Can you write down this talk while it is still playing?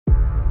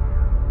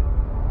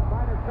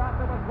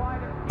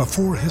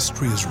Before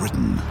history is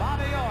written,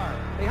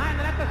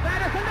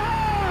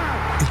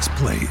 it's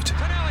played.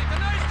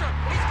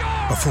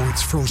 Before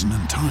it's frozen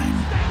in time,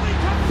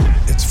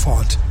 it's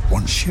fought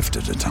one shift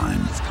at a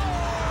time.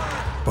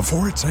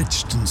 Before it's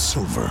etched in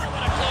silver,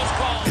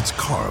 it's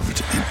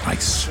carved in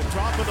ice.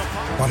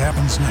 What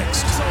happens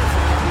next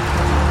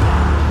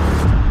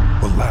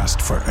will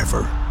last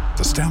forever.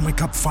 The Stanley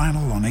Cup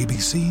Final on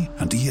ABC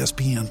and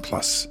ESPN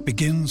Plus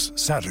begins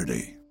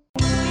Saturday.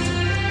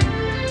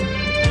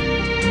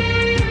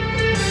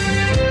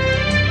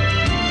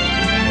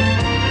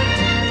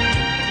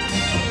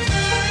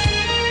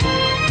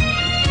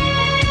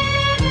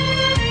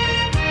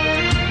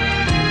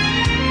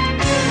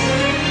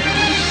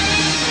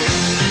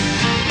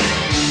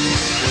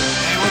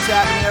 What's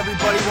happening,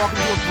 everybody? Welcome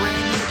to a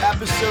brand new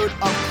episode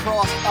of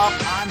Cross Up.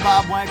 I'm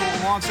Bob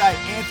Wankel alongside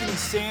Anthony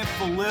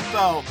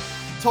Sanfilippo,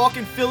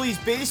 talking Phillies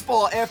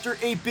baseball after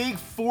a big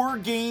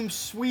 4-game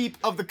sweep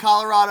of the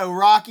Colorado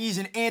Rockies.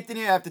 And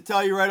Anthony, I have to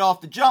tell you right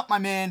off the jump, my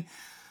man,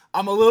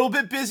 I'm a little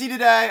bit busy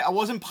today. I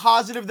wasn't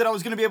positive that I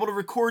was going to be able to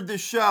record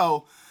this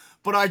show,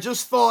 but I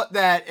just thought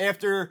that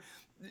after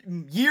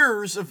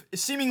years of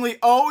seemingly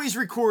always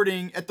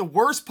recording at the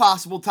worst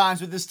possible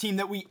times with this team,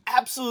 that we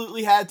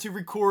absolutely had to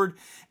record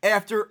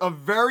after a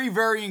very,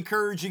 very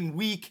encouraging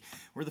week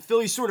where the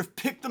Phillies sort of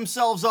picked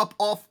themselves up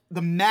off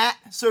the mat,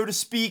 so to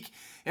speak,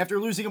 after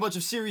losing a bunch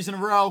of series in a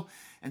row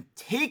and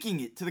taking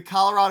it to the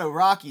Colorado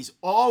Rockies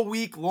all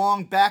week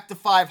long, back to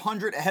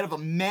 500 ahead of a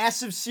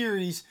massive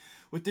series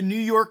with the New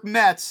York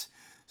Mets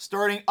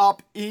starting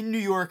up in New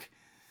York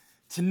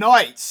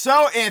tonight.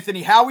 So,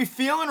 Anthony, how are we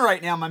feeling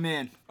right now, my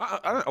man? I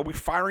don't know. Are we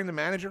firing the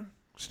manager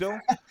still?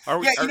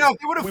 If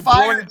they would have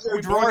fired Joe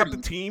blowing up Girardi,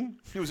 the team?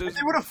 if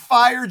they would have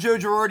fired Joe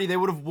Girardi, they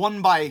would have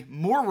won by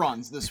more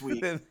runs this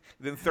week. Then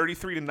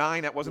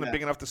 33-9. That wasn't a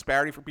big enough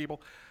disparity for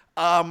people.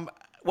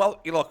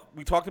 Well, look,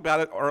 we talked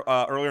about it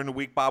earlier in the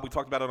week, Bob. We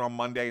talked about it on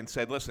Monday and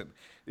said, listen,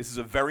 this is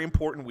a very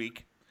important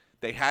week.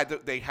 They had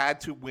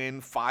to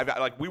win 5 out.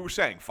 Like we were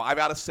saying, 5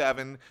 out of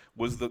 7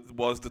 was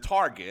the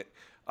target.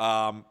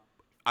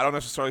 I don't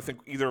necessarily think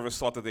either of us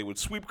thought that they would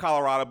sweep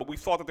Colorado, but we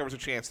thought that there was a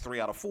chance 3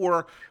 out of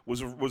 4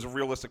 was a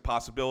realistic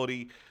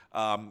possibility.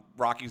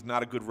 Rockies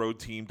not a good road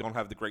team, don't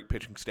have the great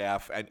pitching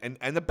staff,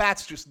 and the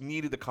bats just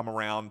needed to come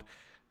around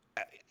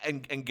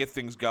and get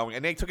things going.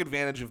 And they took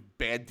advantage of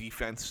bad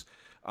defense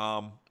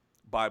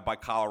by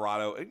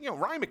Colorado.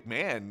 And, Ryan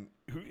McMahon,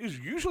 who is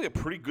usually a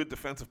pretty good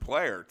defensive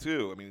player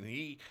too. I mean,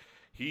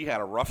 he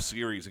had a rough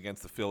series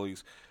against the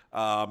Phillies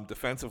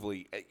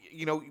defensively.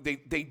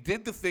 They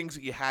did the things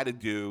that you had to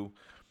do.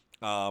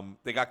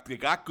 They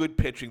got good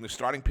pitching. The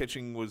starting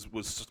pitching was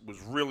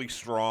really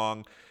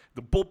strong.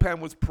 The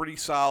bullpen was pretty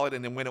solid,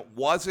 and then when it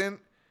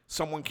wasn't,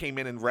 someone came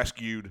in and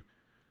rescued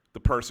the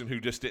person who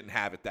just didn't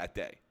have it that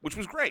day, which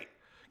was great.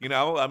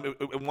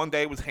 One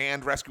day it was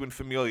Hand rescuing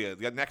Familia.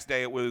 The next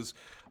day it was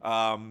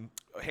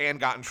Hand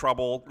got in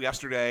trouble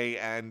yesterday,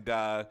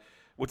 and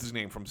what's his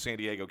name from San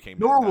Diego came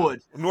Norwood.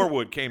 in.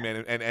 Norwood came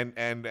in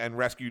and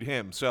rescued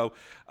him. So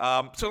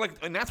that's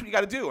what you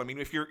got to do. I mean,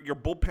 if your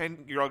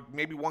bullpen,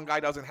 maybe one guy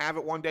doesn't have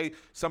it one day,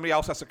 somebody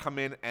else has to come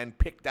in and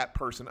pick that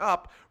person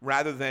up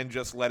rather than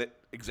just let it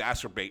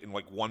exacerbate in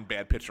like one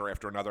bad pitcher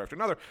after another.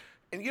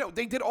 And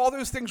they did all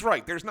those things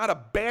right. There's not a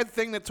bad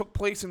thing that took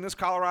place in this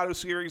Colorado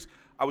series.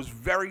 I was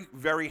very,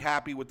 very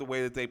happy with the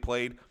way that they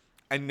played.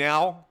 And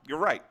now, you're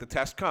right, the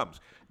test comes.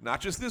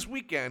 Not just this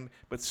weekend,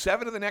 but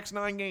 7 of the next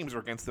 9 games are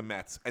against the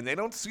Mets. And they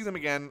don't see them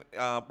again,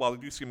 they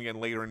do see them again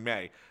later in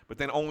May, but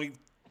then only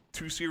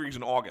 2 series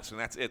in August, and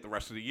that's it the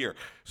rest of the year.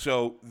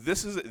 So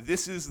this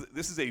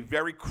is a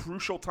very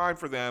crucial time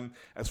for them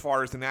as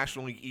far as the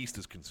National League East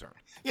is concerned.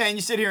 Yeah, and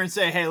you sit here and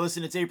say, hey,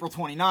 listen, it's April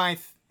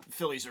 29th.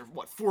 Phillies are,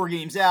 4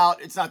 games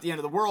out. It's not the end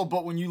of the world,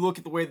 but when you look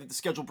at the way that the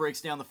schedule breaks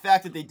down, the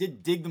fact that they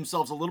did dig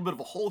themselves a little bit of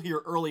a hole here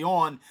early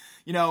on,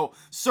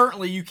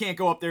 certainly you can't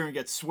go up there and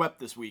get swept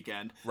this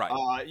weekend.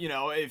 Right.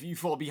 If you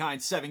fall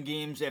behind 7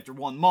 games after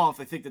 1 month,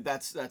 I think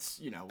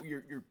that's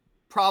you're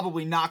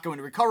probably not going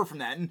to recover from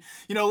that. And,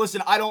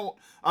 listen, I want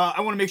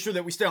to make sure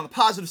that we stay on the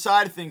positive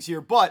side of things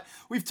here, but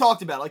we've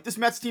talked about it. Like, this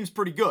Mets team's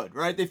pretty good,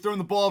 right? They've thrown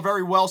the ball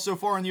very well so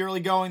far in the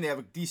early going. They have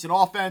a decent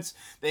offense.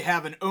 They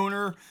have an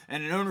owner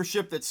and an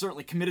ownership that's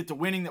certainly committed to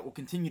winning that will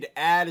continue to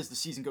add as the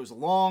season goes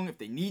along if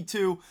they need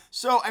to.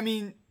 So, I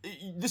mean,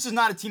 this is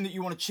not a team that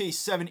you want to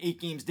chase 7-8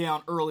 games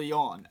down early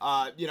on.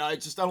 I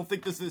don't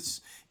think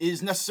this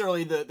is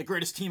necessarily the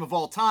greatest team of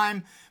all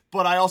time.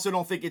 But I also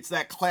don't think it's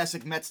that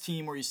classic Mets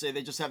team where you say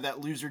they just have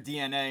that loser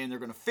DNA and they're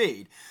going to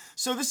fade.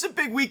 So this is a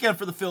big weekend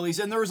for the Phillies,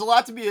 and there was a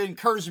lot to be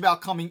encouraged about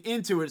coming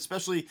into it,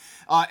 especially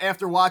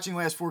after watching the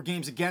last 4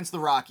 games against the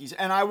Rockies.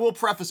 And I will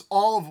preface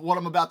all of what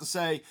I'm about to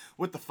say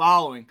with the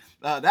following.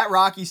 That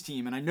Rockies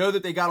team, and I know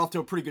that they got off to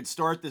a pretty good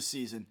start this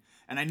season,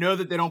 and I know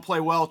that they don't play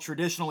well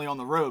traditionally on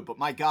the road, but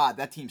my God,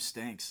 that team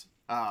stinks.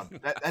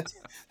 That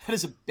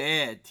is a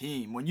bad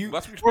team. It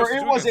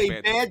was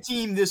a bad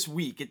team this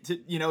week. At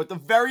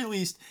the very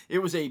least, it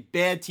was a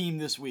bad team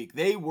this week.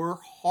 They were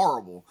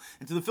horrible.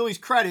 And to the Phillies'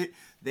 credit,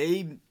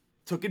 they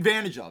took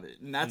advantage of it,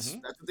 and that's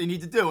what they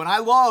need to do. And I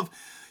love,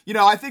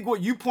 I think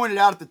what you pointed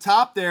out at the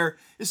top there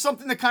is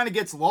something that kind of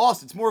gets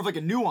lost. It's more of like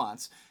a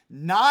nuance.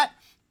 Not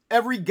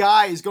every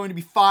guy is going to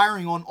be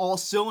firing on all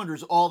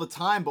cylinders all the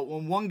time, but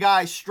when one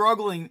guy's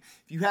struggling,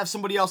 if you have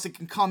somebody else that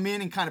can come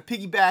in and kind of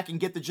piggyback and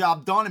get the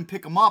job done and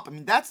pick them up, I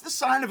mean, that's the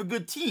sign of a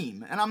good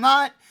team. And I'm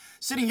not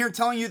sitting here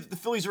telling you that the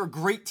Phillies are a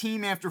great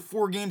team after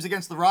 4 games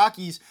against the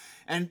Rockies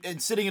and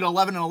sitting at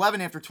 11-11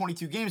 after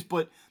 22 games,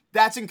 but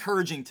that's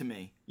encouraging to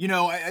me.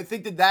 I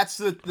think that that's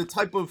the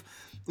type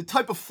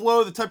of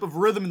flow, the type of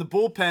rhythm in the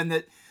bullpen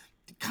that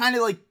kind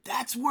of like,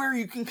 that's where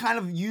you can kind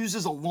of use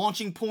as a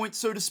launching point,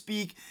 so to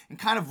speak, and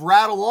kind of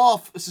rattle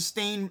off a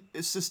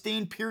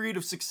sustained period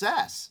of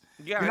success.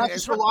 Yeah, you're not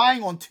just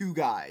relying on 2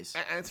 guys.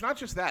 And it's not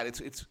just that.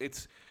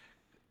 It's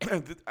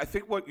I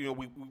think what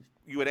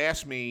you had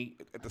asked me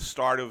at the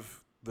start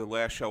of the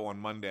last show on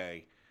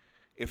Monday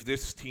if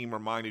this team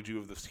reminded you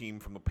of this team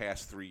from the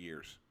past 3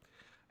 years,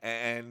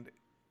 and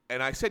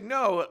I said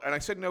no, and I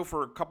said no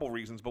for a couple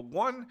reasons, but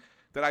one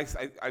that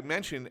I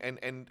mentioned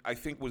and I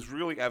think was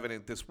really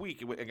evident this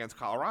week against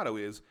Colorado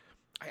is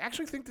I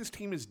actually think this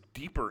team is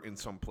deeper in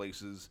some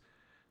places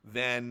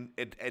than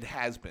it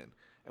has been.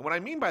 And what I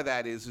mean by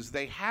that is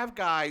they have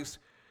guys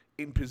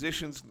in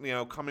positions,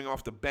 coming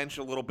off the bench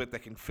a little bit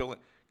that can fill it.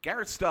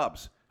 Garrett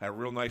Stubbs had a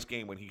real nice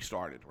game when he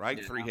started, right?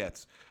 Yeah. 3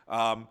 hits.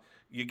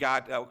 You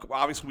got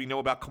obviously we know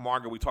about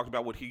Camargo. We talked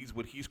about what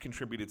he's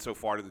contributed so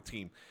far to the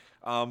team.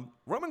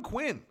 Roman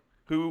Quinn,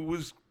 who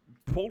was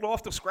pulled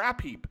off the scrap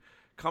heap,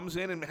 comes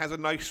in and has a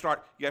nice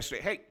start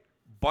yesterday. Hey,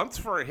 bunts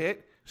for a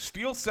hit,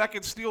 steals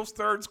second, steals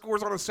third,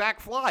 scores on a sac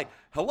fly.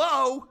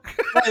 Hello?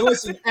 Hey,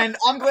 listen, and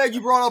I'm glad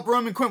you brought up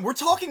Roman Quinn. We're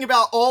talking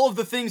about all of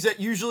the things that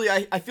usually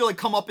I feel like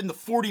come up in the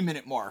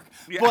 40-minute mark.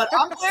 Yeah. But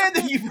I'm glad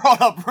that you brought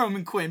up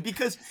Roman Quinn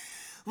because,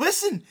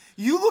 listen,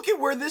 you look at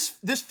where this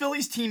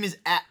Phillies team is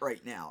at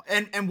right now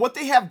and what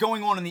they have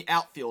going on in the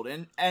outfield.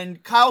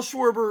 And Kyle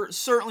Schwarber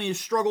certainly has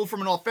struggled from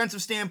an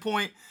offensive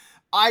standpoint.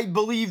 I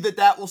believe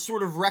that will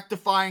sort of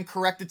rectify and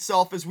correct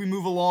itself as we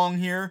move along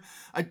here.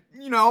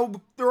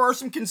 There are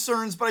some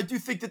concerns, but I do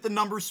think that the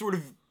numbers sort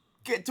of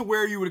get to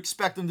where you would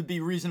expect them to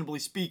be, reasonably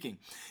speaking.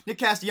 Nick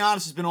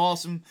Castellanos has been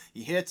awesome.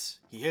 He hits.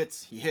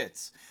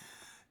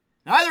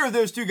 Neither of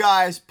those 2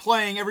 guys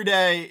playing every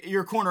day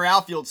your corner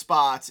outfield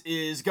spots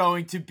is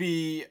going to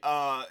be,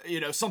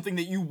 something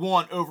that you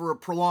want over a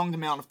prolonged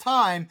amount of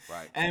time.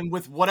 Right. And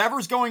with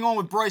whatever's going on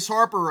with Bryce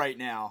Harper right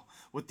now,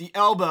 with the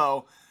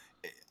elbow,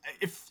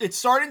 if it's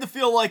starting to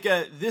feel like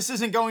this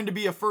isn't going to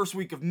be a first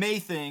week of May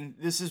thing.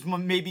 This is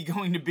maybe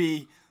going to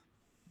be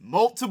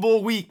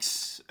multiple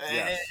weeks,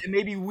 and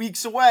maybe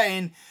weeks away,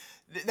 and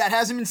that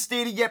hasn't been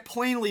stated yet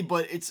plainly.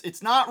 But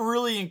it's not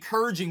really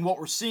encouraging what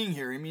we're seeing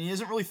here. I mean, he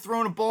hasn't really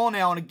thrown a ball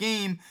now in a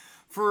game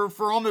for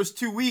almost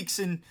 2 weeks,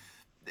 and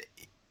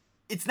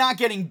it's not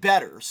getting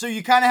better. So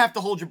you kind of have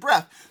to hold your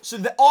breath.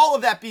 So all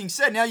of that being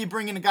said, now you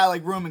bring in a guy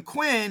like Roman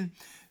Quinn,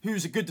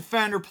 who's a good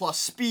defender plus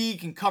speed,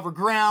 can cover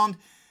ground.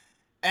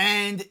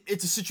 And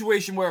it's a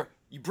situation where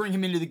you bring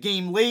him into the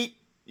game late,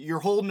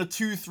 you're holding a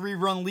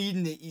 2-3 run lead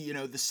in the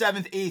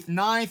 7th, 8th,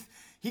 9th.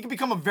 He can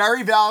become a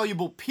very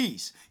valuable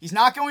piece. He's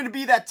not going to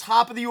be that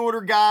top of the order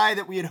guy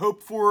that we had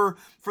hoped for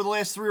the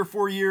last 3 or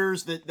 4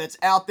 years that's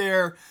out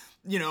there,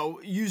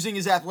 using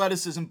his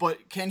athleticism.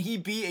 But can he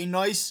be a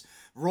nice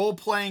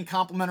role-playing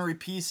complementary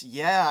piece?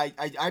 Yeah,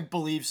 I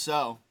believe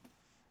so.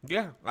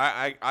 Yeah,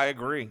 I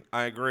agree.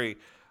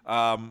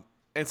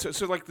 And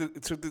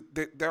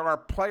there are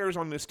players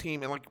on this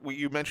team, and like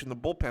you mentioned the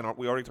bullpen,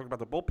 we already talked about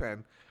the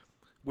bullpen,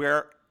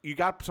 where you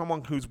got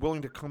someone who's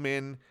willing to come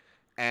in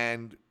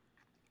and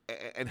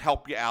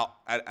help you out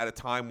at a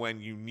time when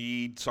you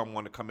need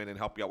someone to come in and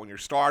help you out. When your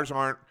stars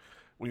aren't,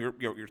 when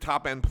your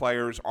top end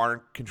players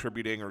aren't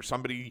contributing, or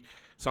somebody's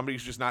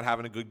just not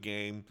having a good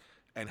game,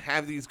 and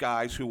have these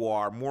guys who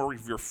are more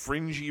of your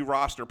fringy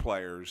roster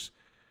players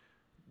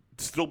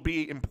still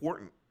be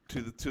important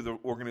to the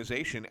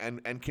organization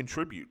and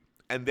contribute.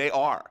 And they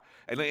are.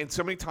 And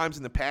so many times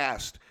in the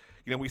past,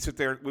 we would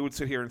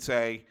sit here and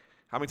say,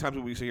 how many times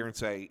would we sit here and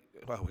say,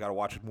 well, we got to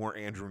watch more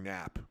Andrew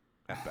Knapp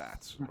at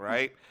bats,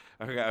 right?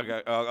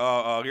 Okay,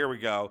 here we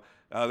go.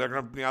 They're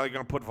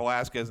gonna put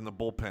Velasquez in the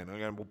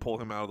bullpen. We'll pull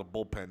him out of the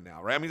bullpen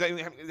now, right? I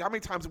mean, how many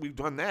times have we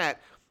done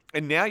that?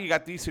 And now you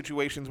got these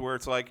situations where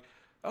it's like,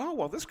 oh,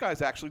 well, this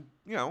guy's actually,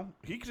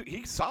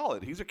 he's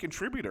solid. He's a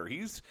contributor.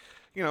 He's,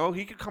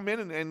 he could come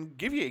in and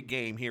give you a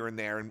game here and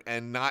there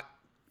and not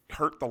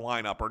hurt the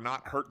lineup or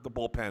not hurt the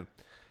bullpen.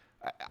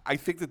 I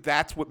think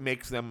that's what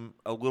makes them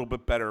a little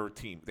bit better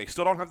team. They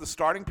still don't have the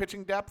starting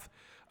pitching depth,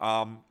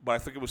 but I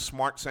think it was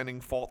smart sending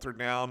Falter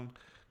down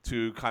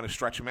to kind of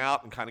stretch him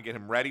out and kind of get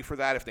him ready for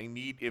that if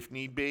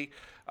need be,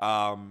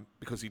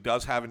 because he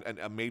does have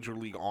a major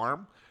league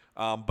arm.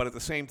 But at the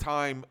same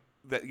time,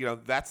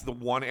 that's the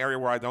one area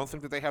where I don't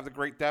think that they have the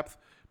great depth.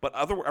 But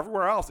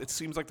everywhere else, it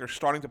seems like they're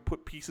starting to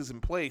put pieces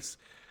in place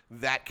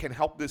that can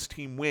help this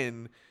team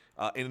win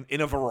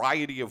in a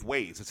variety of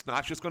ways. It's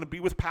not just going to be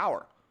with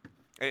power.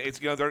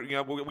 It's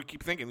we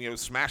keep thinking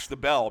smash the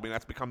bell. I mean,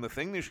 that's become the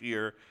thing this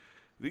year.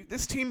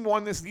 This team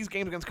won these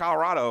games against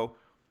Colorado.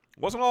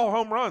 Wasn't all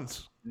home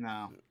runs.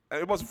 No.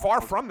 It was far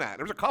from that.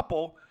 There was a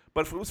couple,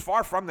 but it was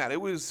far from that. It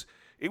was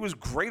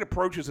great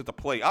approaches at the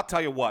plate. I'll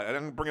tell you what. I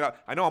didn't bring it up.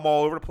 I know I'm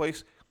all over the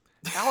place.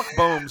 Alec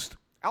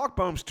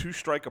Boehm's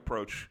 2-strike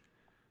approach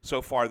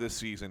so far this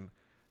season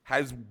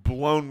has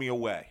blown me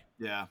away.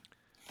 Yeah.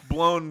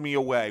 Blown me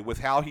away with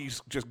how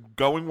he's just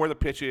going where the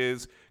pitch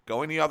is,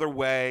 going the other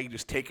way,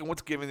 just taking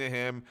what's given to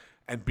him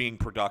and being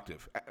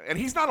productive. And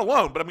he's not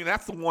alone, but I mean,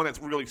 that's the one that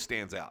really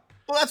stands out.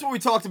 Well, that's what we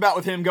talked about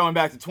with him going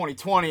back to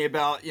 2020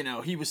 about,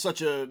 he was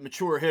such a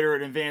mature hitter,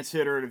 an advanced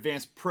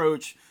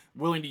approach,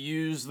 willing to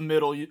use the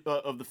middle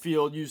of the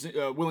field,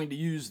 willing to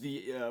use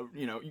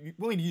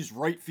willing to use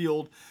right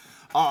field.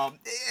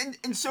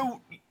 And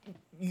so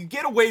you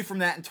get away from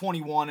that in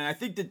 21, and I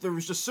think that there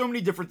was just so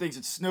many different things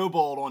that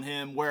snowballed on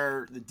him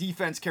where the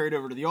defense carried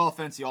over to the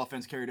offense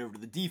carried over to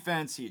the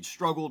defense. He had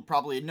struggled,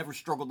 probably had never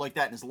struggled like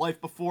that in his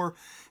life before,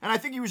 and I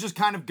think he was just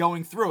kind of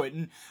going through it.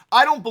 And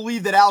I don't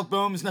believe that Alec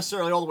Boehm is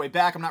necessarily all the way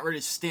back. I'm not ready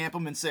to stamp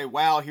him and say,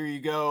 wow, here you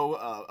go,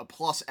 a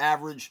plus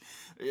average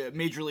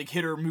major league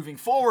hitter moving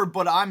forward,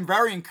 but I'm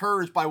very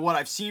encouraged by what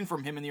I've seen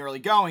from him in the early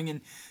going.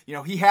 And,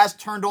 he has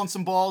turned on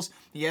some balls.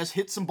 He has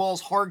hit some balls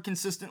hard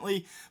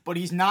consistently, but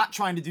he's not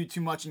trying to do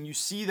too much. And you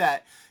see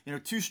that,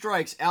 2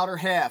 strikes, outer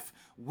half,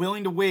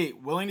 willing to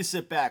wait, willing to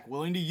sit back,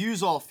 willing to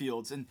use all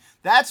fields. And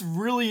that's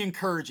really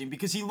encouraging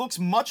because he looks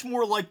much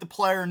more like the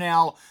player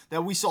now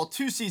that we saw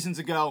 2 seasons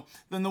ago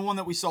than the one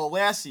that we saw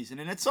last season.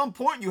 And at some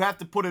point you have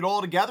to put it all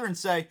together and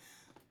say,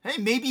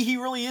 hey, maybe he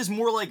really is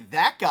more like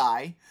that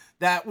guy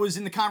that was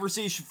in the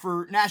conversation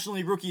for National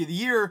League Rookie of the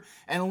Year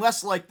and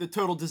less like the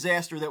total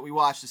disaster that we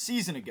watched a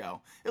season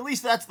ago. At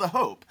least that's the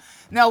hope.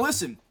 Now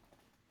listen,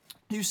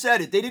 you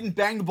said it. They didn't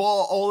bang the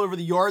ball all over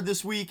the yard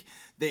this week.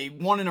 They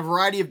won in a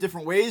variety of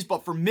different ways,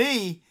 but for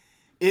me,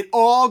 it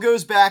all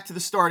goes back to the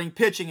starting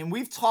pitching. And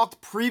we've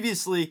talked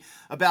previously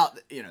about,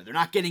 they're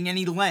not getting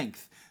any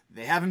length.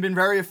 They haven't been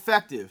very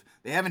effective.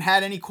 They haven't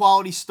had any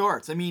quality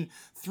starts. I mean,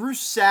 through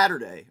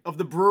Saturday of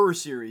the Brewer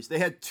series, they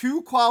had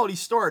 2 quality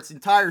starts the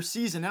entire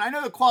season. And I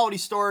know the quality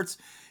starts,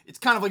 it's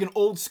kind of like an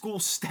old school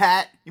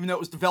stat, even though it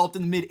was developed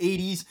in the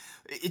mid-'80s.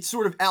 It's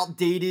sort of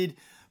outdated.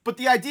 But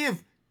the idea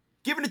of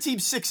giving a team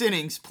 6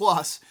 innings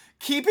plus,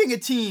 keeping a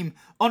team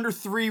under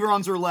 3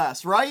 runs or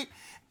less, right?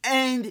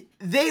 And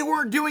they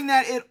weren't doing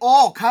that at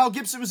all. Kyle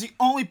Gibson was the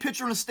only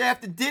pitcher on the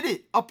staff that did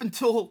it up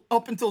until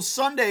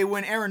Sunday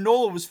when Aaron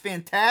Nola was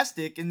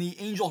fantastic in the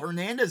Angel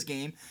Hernandez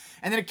game.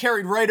 And then it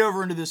carried right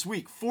over into this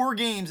week. 4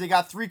 games, they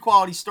got 3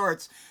 quality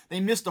starts. They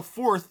missed a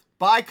 4th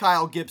by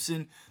Kyle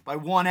Gibson by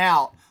 1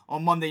 out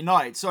on Monday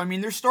night. So, I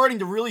mean, they're starting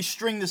to really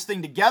string this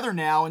thing together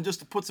now. And just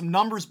to put some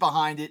numbers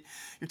behind it,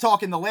 you're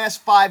talking the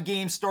last 5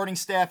 games, starting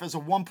staff has a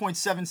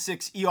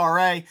 1.76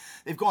 ERA.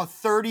 They've gone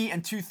 30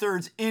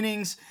 2/3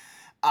 innings.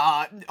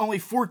 Only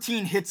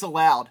 14 hits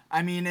allowed.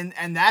 I mean,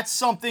 and that's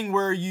something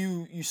where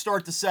you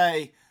start to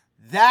say,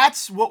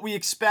 that's what we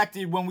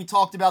expected when we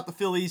talked about the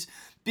Phillies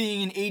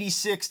being an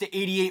 86 to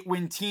 88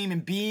 win team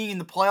and being in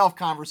the playoff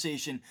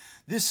conversation.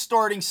 This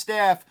starting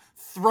staff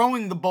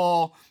throwing the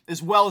ball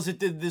as well as it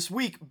did this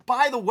week.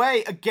 By the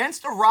way,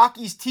 against a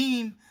Rockies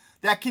team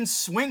that can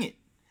swing it.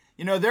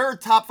 They're a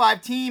top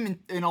 5 team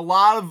in a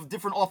lot of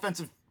different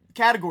offensive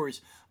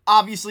categories.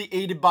 Obviously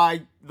aided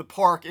by the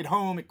park at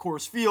home at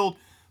Coors Field.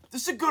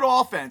 This is a good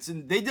offense,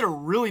 and they did a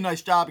really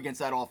nice job against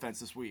that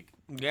offense this week.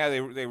 Yeah, they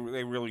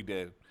really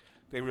did.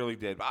 They really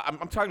did.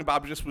 I'm talking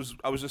about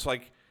I was just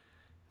like,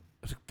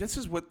 this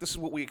is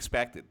what we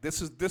expected.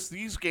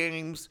 These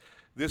games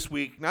this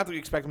week. Not that we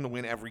expect them to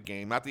win every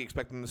game. Not that you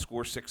expect them to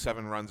score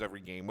 6-7 runs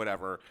every game,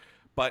 whatever.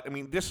 But I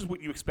mean, this is what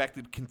you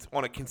expected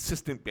on a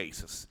consistent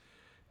basis.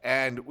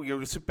 And we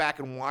would sit back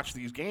and watch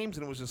these games,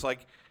 and it was just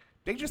like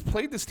they just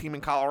played this team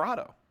in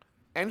Colorado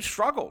and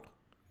struggled.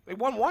 They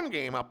won 1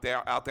 game out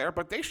there,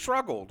 but they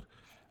struggled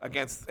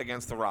against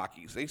the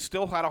Rockies. They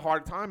still had a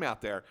hard time out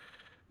there.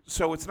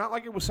 So it's not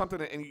like it was something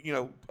that,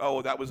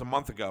 that was a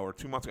month ago or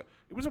 2 months ago.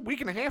 It was a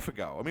week and a half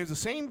ago. I mean, it's the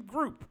same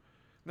group.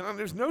 No,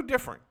 there's no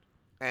different.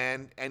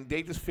 And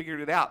they just figured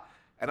it out.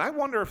 And I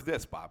wonder if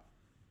this, Bob,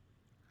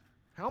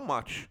 how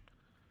much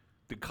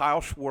did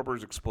Kyle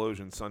Schwarber's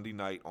explosion Sunday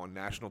night on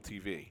national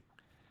TV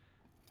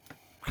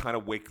kind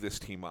of wake this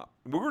team up?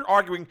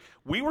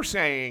 We were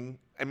saying,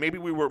 and maybe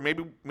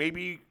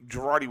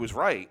Girardi was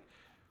right.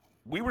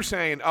 We were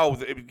saying,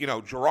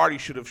 Girardi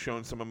should have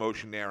shown some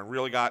emotion there and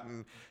really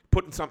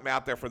putting something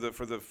out there for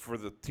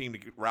the team to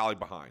rally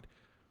behind.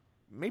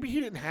 Maybe he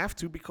didn't have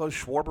to because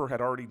Schwarber had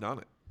already done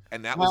it,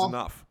 and that was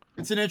enough.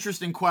 It's an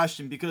interesting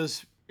question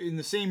because in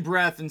the same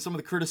breath and some of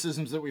the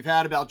criticisms that we've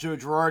had about Joe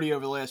Girardi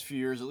over the last few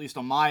years, at least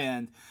on my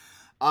end,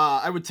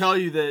 I would tell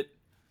you that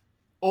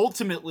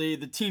ultimately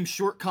the team's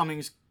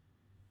shortcomings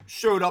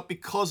showed up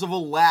because of a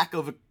lack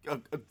of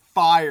a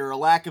fire, a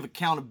lack of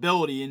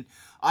accountability. And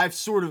I've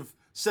sort of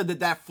said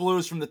that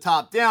flows from the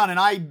top down, and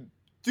I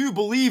do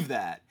believe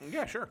that.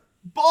 Yeah, sure.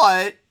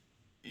 But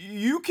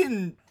you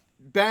can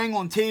bang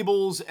on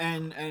tables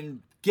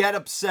and get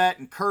upset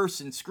and curse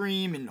and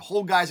scream and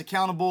hold guys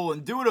accountable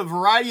and do it a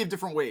variety of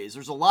different ways.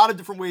 There's a lot of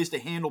different ways to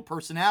handle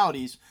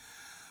personalities.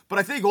 But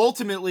I think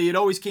ultimately it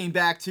always came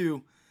back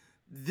to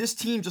this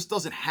team just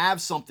doesn't have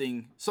some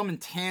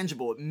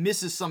intangible. It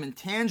misses some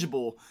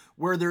intangible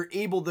where they're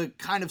able to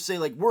kind of say,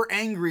 like, we're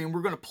angry and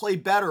we're going to play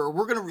better, or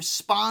we're going to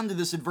respond to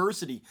this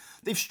adversity.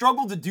 They've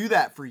struggled to do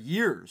that for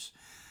years.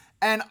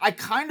 And I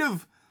kind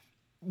of,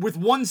 with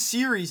one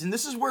series, and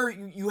this is where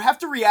you have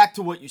to react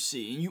to what you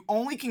see, and you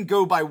only can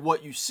go by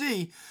what you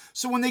see.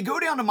 So when they go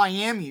down to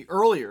Miami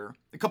earlier,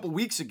 a couple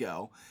weeks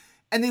ago,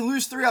 and they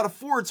lose 3 out of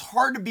 4, it's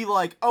hard to be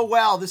like, oh,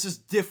 wow, this is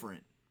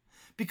different.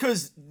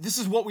 Because this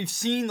is what we've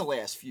seen the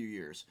last few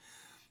years.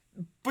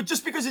 But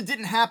just because it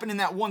didn't happen in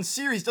that one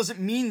series doesn't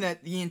mean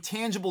that the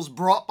intangibles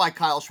brought by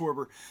Kyle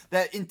Schwarber,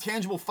 that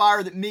intangible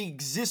fire that may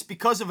exist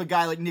because of a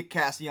guy like Nick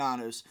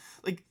Castellanos,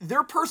 like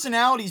their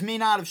personalities may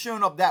not have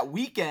shown up that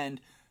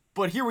weekend,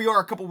 but here we are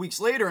a couple weeks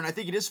later, and I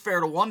think it is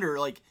fair to wonder,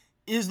 like,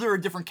 is there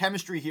a different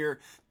chemistry here?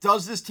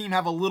 Does this team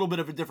have a little bit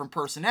of a different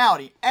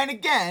personality? And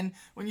again,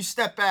 when you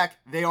step back,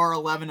 they are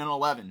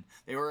 11-11.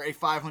 They were a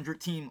 500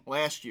 team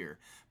last year.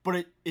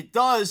 But it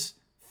does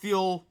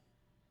feel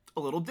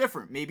a little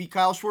different. Maybe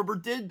Kyle Schwarber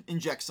did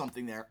inject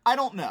something there. I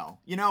don't know,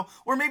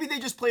 or maybe they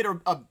just played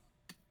a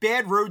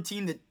bad road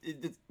team that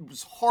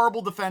was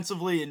horrible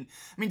defensively. And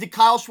I mean, did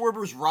Kyle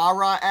Schwarber's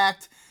rah-rah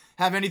act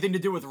have anything to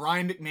do with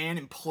Ryan McMahon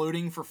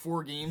imploding for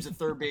 4 games at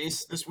third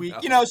base this week?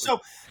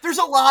 So there's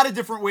a lot of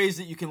different ways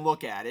that you can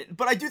look at it.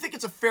 But I do think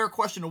it's a fair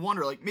question to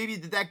wonder, like, maybe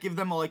did that give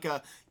them we're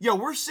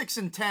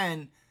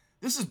 6-10.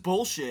 This is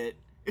bullshit.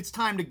 It's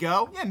time to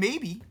go. Yeah,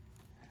 maybe.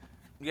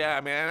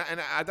 Yeah, man,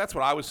 and that's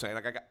what I was saying.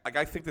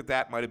 I think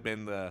that might have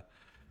been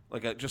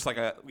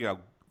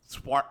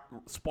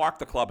spark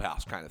the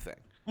clubhouse kind of thing.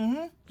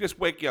 Mm-hmm. Just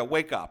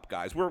wake up,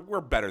 guys.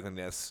 We're better than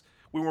this.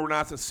 We were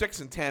not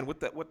 6-10.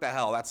 What the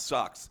hell? That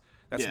sucks.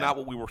 That's not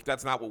what we were.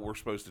 That's not what we're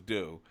supposed to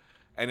do.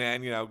 And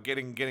then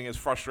getting as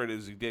frustrated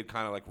as he did,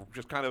 kind of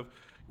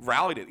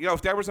rallied it.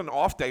 If there was an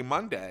off day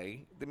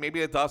Monday, then maybe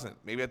it doesn't.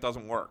 Maybe it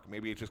doesn't work.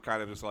 Maybe it just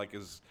kind of is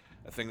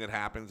a thing that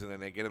happens, and then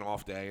they get an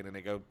off day, and then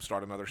they go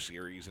start another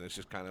series, and it's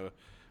just kind of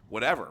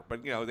whatever.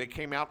 But, they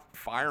came out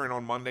firing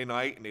on Monday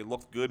night, and they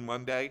looked good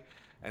Monday,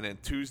 and then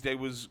Tuesday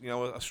was,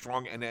 a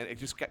strong, and then it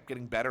just kept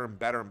getting better and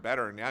better and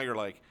better, and now you're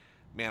like,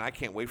 man, I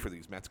can't wait for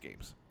these Mets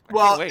games.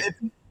 Well,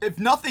 if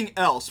nothing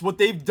else, what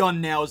they've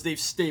done now is they've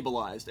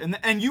stabilized.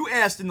 And you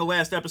asked in the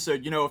last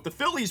episode, if the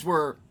Phillies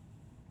were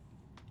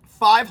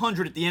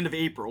 500 at the end of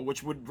April,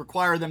 which would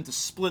require them to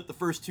split the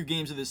first 2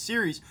 games of this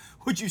series,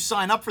 would you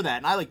sign up for that?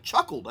 And I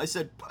chuckled. I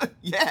said,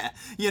 yeah,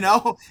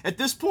 at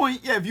this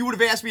point, yeah, if you would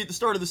have asked me at the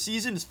start of the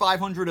season, is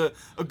 500 a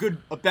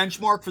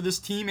benchmark for this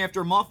team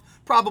after a month?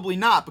 Probably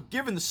not. But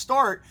given the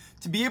start,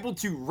 to be able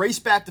to race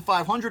back to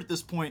 500 at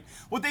this point,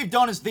 what they've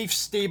done is they've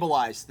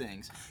stabilized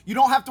things. You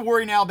don't have to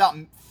worry now about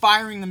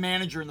firing the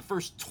manager in the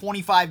first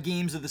 25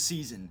 games of the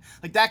season.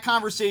 Like, that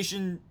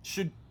conversation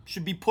should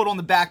be put on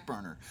the back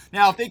burner.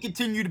 Now, if they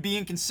continue to be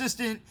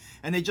inconsistent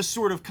and they just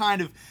sort of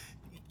kind of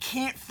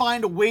can't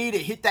find a way to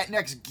hit that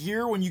next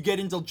gear when you get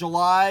into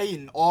July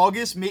and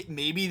August,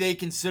 maybe they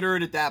consider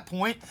it at that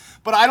point.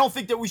 But I don't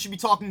think that we should be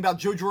talking about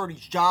Joe Girardi's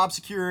job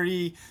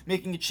security,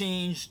 making a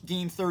change,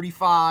 game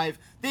 35.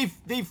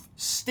 They've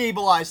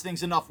stabilized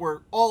things enough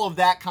where all of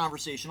that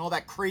conversation, all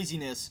that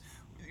craziness,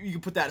 you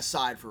can put that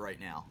aside for right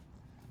now.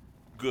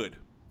 Good.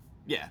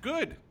 Yeah.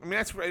 Good. I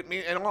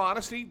mean, in all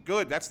honesty,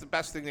 good. That's the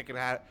best thing that could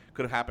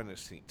have happened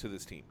to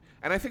this team.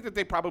 And I think that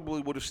they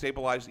probably would have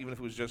stabilized even if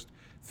it was just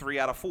 3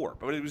 out of 4.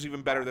 But it was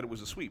even better that it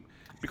was a sweep.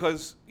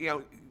 Because,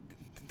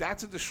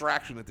 that's a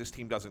distraction that this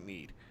team doesn't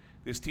need.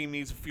 This team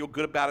needs to feel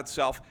good about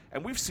itself.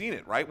 And we've seen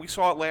it, right? We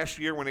saw it last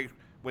year when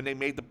they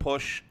made the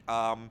push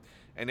and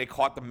they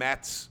caught the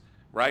Mets,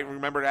 right?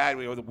 Remember that?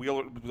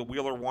 The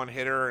Wheeler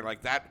one-hitter and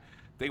like that.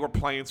 They were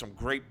playing some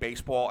great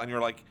baseball. And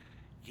you're like,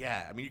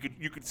 yeah, I mean,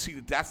 you could see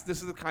this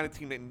is the kind of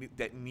team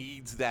that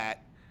needs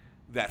that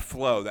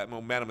flow, that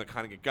momentum to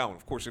kind of get going.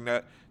 Of course, in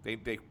that they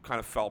kind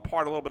of fell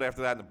apart a little bit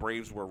after that, and the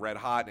Braves were red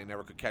hot, and they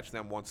never could catch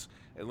them once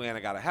Atlanta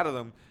got ahead of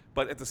them.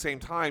 But at the same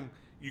time,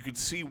 you could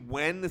see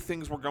when the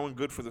things were going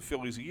good for the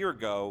Phillies a year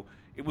ago,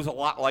 it was a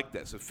lot like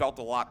this. It felt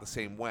a lot the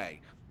same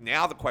way.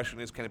 Now the question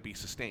is, can it be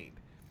sustained?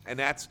 And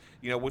that's,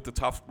 with the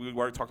tough, we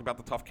already talked about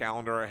the tough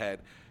calendar ahead.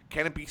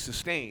 Can it be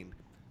sustained?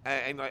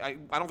 And I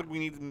don't think we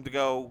need them to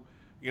go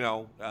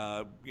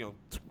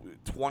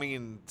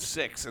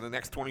 20-6 in the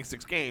next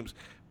 26 games.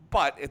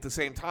 But at the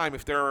same time,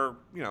 if they're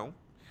 14-12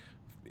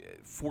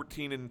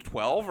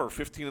 or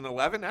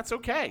 15-11, that's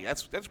okay.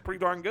 That's pretty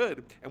darn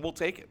good, and we'll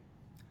take it.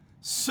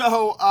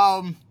 So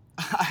I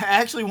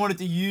actually wanted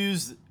to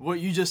use what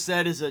you just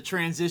said as a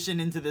transition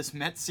into this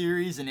Mets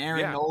series and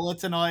Aaron Nola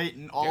tonight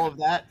and all of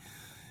that.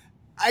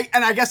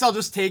 I guess I'll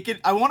just take it.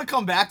 I want to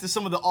come back to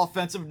some of the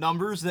offensive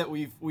numbers that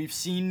we've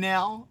seen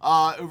now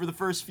over the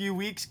first few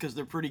weeks because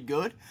they're pretty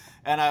good.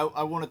 and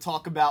I want to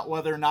talk about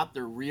whether or not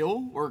they're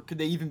real or could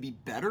they even be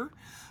better.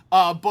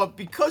 But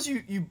because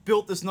you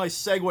built this nice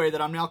segue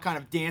that I'm now kind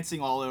of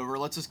dancing all over,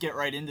 let's just get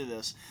right into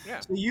this. Yeah.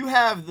 So you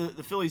have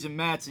the Phillies and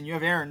Mets, and you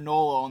have Aaron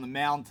Nola on the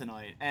mound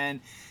tonight. And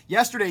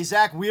yesterday,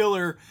 Zach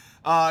Wheeler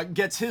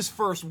gets his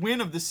first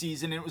win of the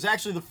season, and it was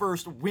actually the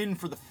first win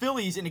for the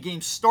Phillies in a game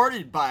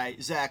started by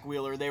Zach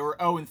Wheeler. They were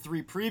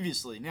 0-3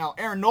 previously. Now,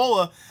 Aaron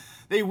Nola,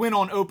 they win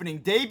on opening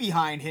day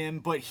behind him,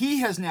 but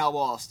he has now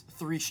lost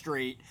 3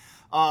 straight.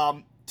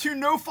 To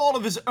no fault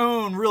of his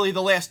own, really,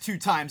 the last 2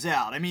 times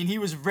out. I mean, he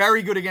was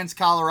very good against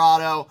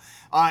Colorado,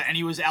 and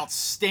he was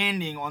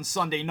outstanding on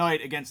Sunday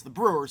night against the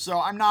Brewers.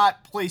 So I'm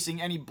not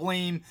placing any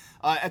blame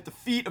at the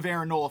feet of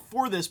Aaron Nola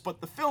for this,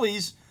 but the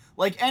Phillies,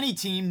 like any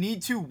team,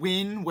 need to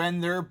win when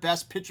their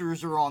best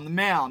pitchers are on the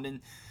mound. And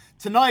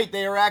tonight,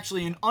 they are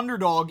actually an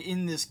underdog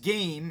in this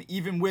game,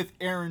 even with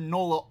Aaron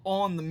Nola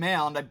on the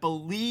mound. I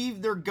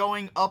believe they're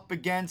going up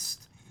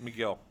against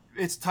McGill.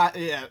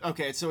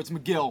 So it's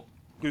McGill.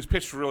 Who's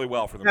pitched really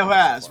well for them. Who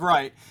has,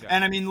 right. Yeah.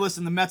 And I mean,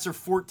 listen, the Mets are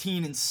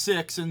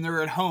 14-6 and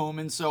they're at home,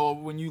 and so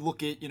when you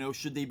look at,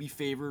 should they be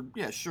favored?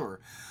 Yeah,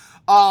 sure.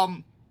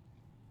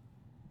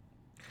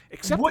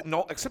 Except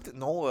that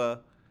Nola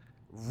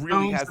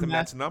really has the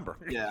Mets number.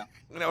 Yeah.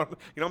 you know what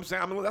I'm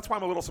saying? That's why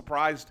I'm a little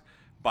surprised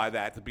by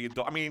that to be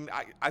I mean,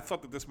 I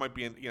thought that this might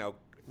be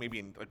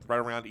maybe right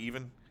around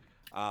even.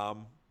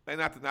 And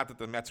not that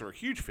the Mets are a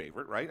huge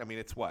favorite, right? I mean,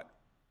 it's what?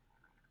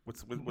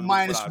 What's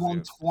minus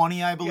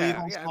 120, I believe.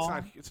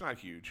 Yeah, it's not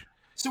huge.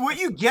 So what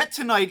you get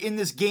tonight in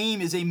this game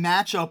is a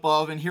matchup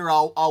of, and here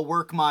I'll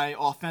work my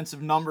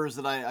offensive numbers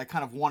that I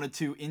kind of wanted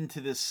to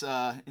into this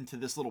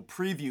little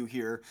preview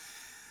here.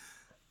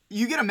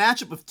 You get a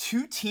matchup of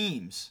 2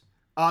 teams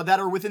that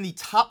are within the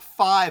top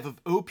 5 of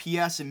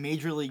OPS in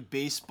Major League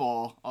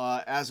Baseball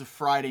as of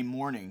Friday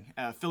morning.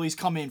 Phillies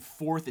come in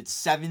 4th at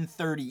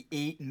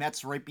 738,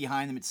 Mets right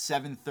behind them at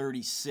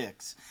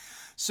 736.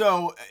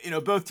 So,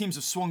 both teams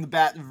have swung the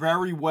bat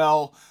very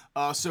well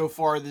so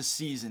far this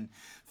season.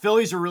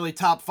 Phillies are really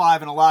top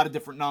 5 in a lot of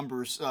different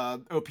numbers.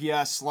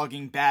 OPS,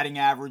 slugging, batting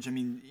average. I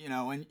mean,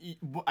 and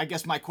I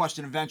guess my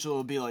question eventually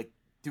will be like,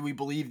 do we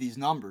believe these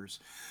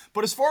numbers?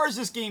 But as far as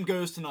this game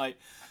goes tonight,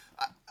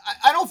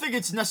 I don't think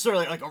it's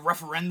necessarily like a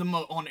referendum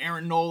on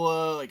Aaron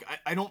Nola. Like,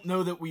 I don't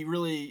know that we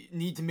really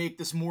need to make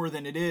this more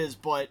than it is.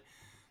 But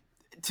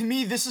to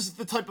me, this is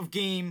the type of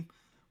game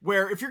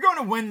where if you're going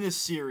to win this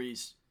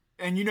series,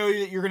 and you know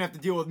that you're going to have to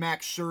deal with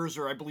Max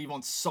Scherzer, I believe,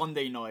 on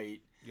Sunday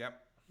night.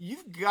 Yep.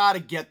 You've got to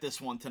get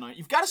this one tonight.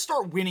 You've got to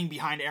start winning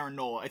behind Aaron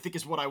Nola, I think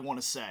is what I want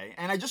to say.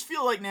 And I just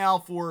feel like now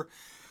for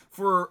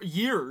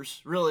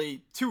years,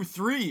 really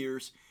 2-3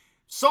 years,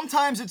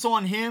 sometimes it's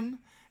on him,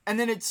 and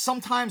then it's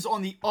sometimes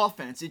on the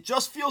offense. It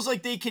just feels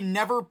like they can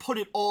never put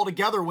it all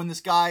together when this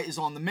guy is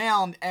on the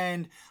mound,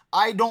 and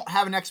I don't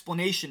have an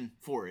explanation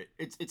for it.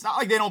 It's not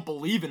like they don't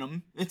believe in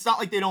him. It's not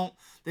like they don't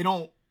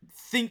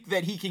think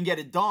that he can get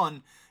it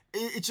done.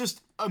 It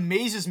just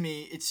amazes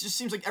me. It just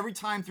seems like every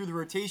time through the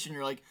rotation,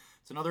 you're like,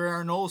 it's another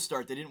Aaron Nola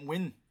start. They didn't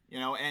win,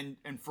 and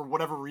for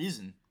whatever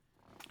reason.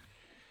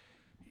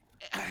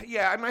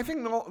 Yeah, I mean, I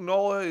think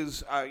Nola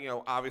is,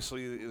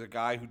 obviously is a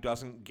guy who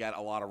doesn't get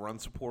a lot of run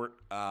support.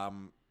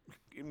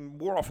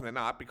 More often than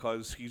not,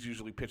 because he's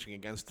usually pitching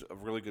against a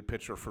really good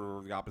pitcher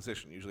for the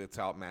opposition. Usually that's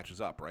how it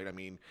matches up, right? I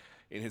mean,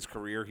 in his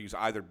career, he's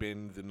either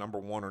been the number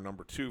 1 or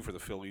number 2 for the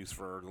Phillies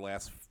for the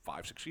last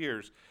 5-6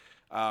 years.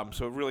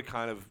 So it really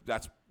kind of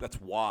that's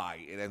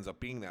why it ends up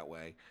being that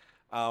way.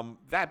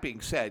 That being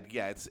said,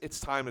 yeah, it's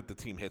time that the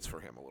team hits for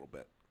him a little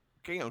bit.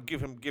 Okay,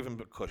 give him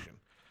a cushion,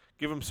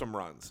 give him some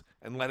runs,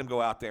 and let him go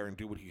out there and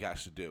do what he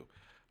has to do.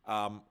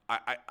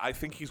 I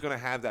think he's going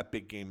to have that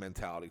big game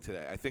mentality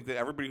today. I think that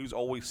everybody who's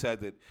always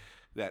said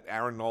that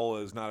Aaron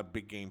Nola is not a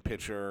big game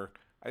pitcher,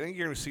 I think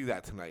you're going to see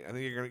that tonight. I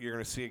think you're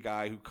going to see a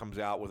guy who comes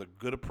out with a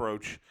good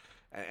approach,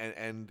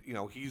 and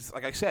he's,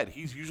 like I said,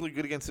 he's usually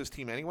good against this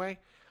team anyway.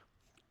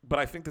 But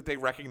I think that they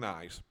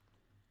recognize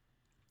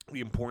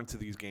the importance of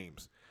these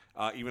games,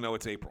 even though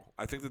it's April.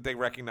 I think that they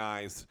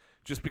recognize,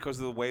 just because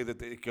of the way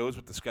that it goes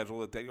with the schedule,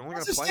 that they're only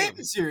going to play them. It's a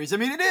statement series. I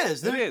mean, it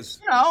is. It is.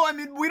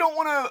 We don't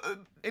want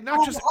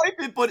to hype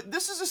it, but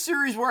this is a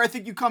series where I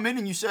think you come in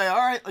and you say, all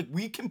right, like,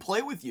 we can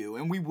play with you,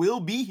 and we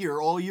will be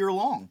here all year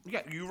long.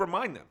 Yeah, you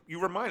remind them.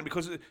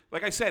 Because,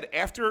 like I said,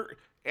 after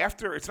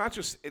it's not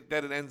just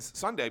that it ends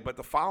Sunday, but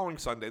the following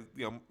Sunday,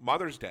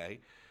 Mother's Day,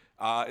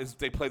 is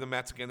they play the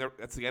Mets again.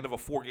 That's the end of a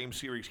 4-game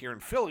series here in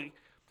Philly,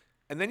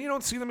 and then you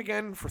don't see them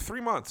again for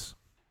 3 months.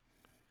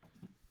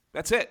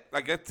 That's it.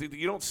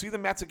 You don't see the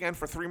Mets again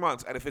for 3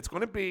 months. And if it's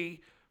going to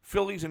be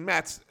Phillies and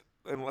Mets,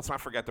 and let's not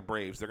forget the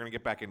Braves, they're going to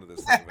get back into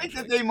this thing eventually. I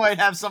think that they might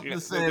have something to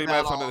say about it. They might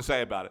have something to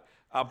say about it.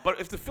 But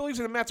if the Phillies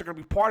and the Mets are going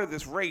to be part of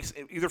this race,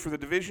 either for the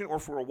division or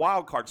for a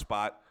wild card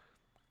spot,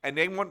 and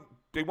they want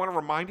to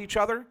remind each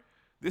other,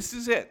 this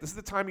is it. This is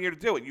the time of year to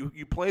do it.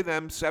 You play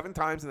them 7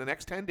 times in the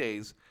next 10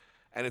 days.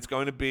 And it's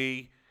going to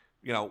be,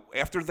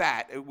 after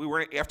that,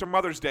 after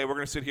Mother's Day, we're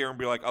going to sit here and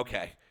be like,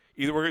 okay,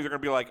 either we're going to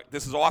be like,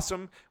 this is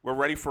awesome, we're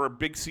ready for a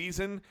big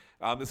season,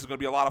 this is going to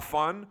be a lot of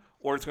fun,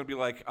 or it's going to be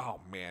like, oh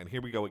man,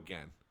 here we go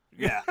again.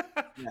 Yeah.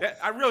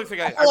 I really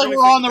think I feel like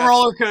we're on the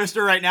roller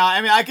coaster right now.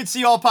 I mean, I could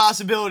see all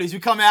possibilities. We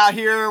come out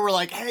here, we're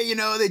like, hey,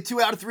 they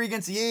 2 out of 3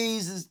 against the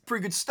A's. This is a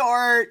pretty good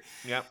start.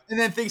 Yep. And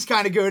then things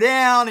kind of go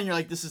down, and you're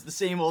like, this is the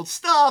same old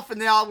stuff. And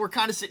now we're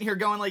kind of sitting here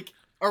going like,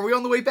 are we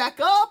on the way back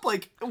up?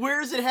 Like, where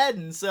is it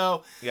heading?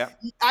 So yeah,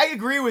 I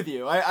agree with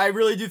you. I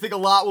really do think a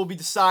lot will be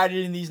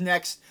decided in these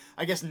next,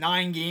 I guess,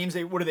 9 games.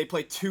 What do they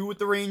play, 2 with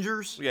the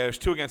Rangers? Yeah, there's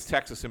 2 against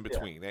Texas in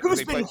between. Yeah.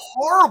 Who's been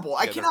horrible.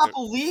 I cannot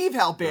believe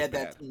how bad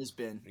that team has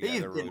been. Yeah, they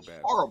have really been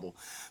bad. horrible.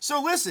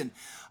 So listen,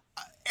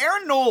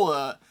 Aaron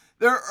Nola,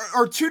 there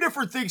are 2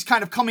 different things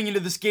kind of coming into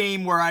this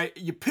game where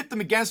you pit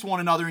them against one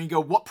another and you go,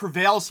 what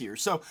prevails here?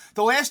 So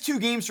the last 2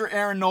 games for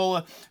Aaron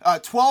Nola,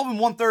 12 and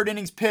 1/3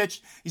 innings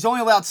pitched. He's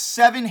only allowed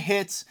 7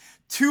 hits,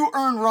 2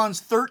 earned runs,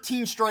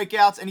 13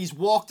 strikeouts, and he's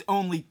walked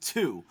only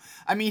 2.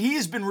 I mean, he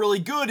has been really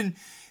good, and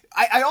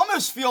I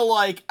almost feel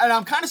like, and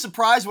I'm kind of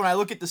surprised when I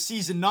look at the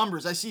season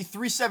numbers. I see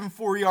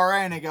 3.74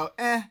 ERA, and I go,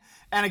 eh.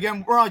 And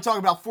again, we're only talking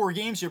about 4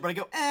 games here, but I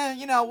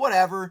go,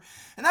 whatever.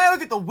 And then I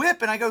look at the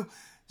whip, and I go,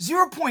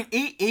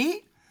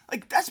 0.88?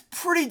 Like, that's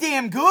pretty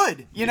damn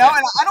good, you know?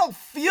 And I don't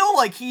feel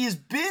like he has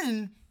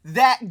been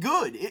that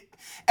good.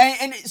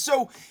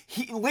 So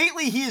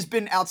lately he has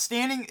been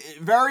outstanding,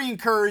 very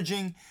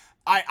encouraging.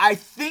 I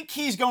think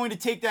he's going to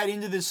take that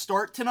into this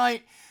start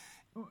tonight.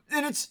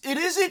 And it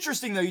is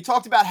interesting, though. You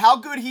talked about how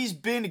good he's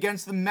been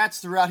against the Mets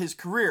throughout his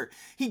career.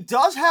 He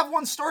does have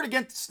 1 start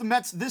against the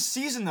Mets this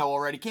season, though,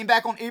 already. Came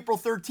back on April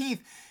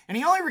 13th, and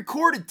he only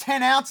recorded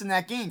 10 outs in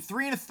that game,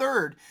 3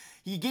 1/3.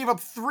 He gave up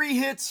 3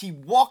 hits. He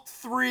walked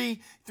 3,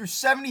 threw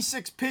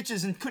 76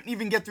 pitches, and couldn't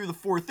even get through the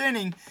 4th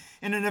inning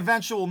in an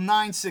eventual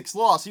 9-6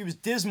 loss. He was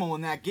dismal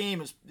in that game.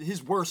 It was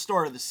his worst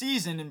start of the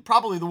season, and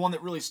probably the one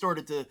that really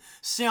started to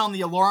sound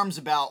the alarms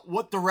about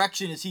what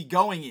direction is he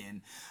going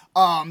in.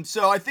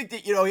 So I think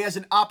that, he has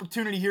an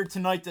opportunity here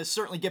tonight to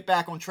certainly get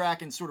back on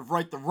track and sort of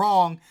right the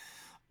wrong.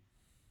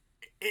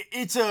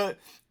 It's a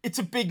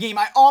big game.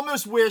 I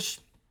almost wish,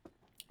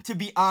 to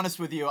be honest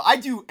with you, I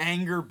do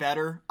anger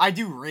better. I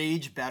do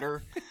rage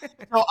better.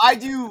 So I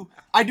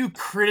do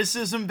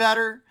criticism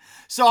better.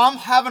 So I'm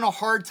having a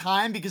hard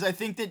time because I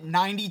think that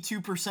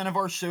 92% of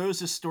our shows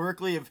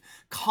historically have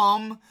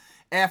come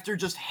after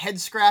just head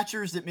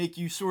scratchers that make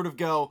you sort of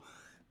go,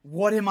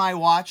 what am I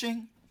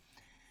watching?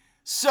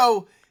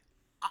 So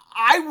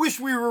I wish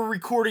we were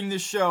recording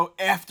this show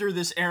after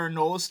this Aaron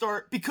Nola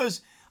start,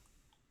 because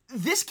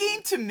this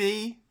game to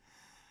me,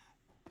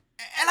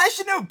 and I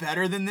should know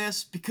better than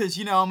this because,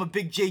 I'm a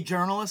big J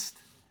journalist.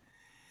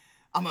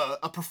 I'm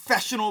a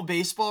professional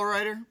baseball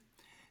writer.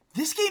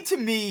 This game to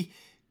me,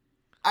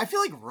 I feel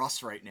like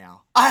Russ right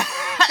now.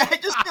 I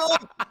just feel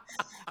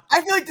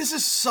like this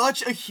is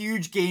such a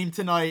huge game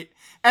tonight.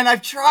 And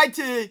I've tried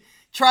to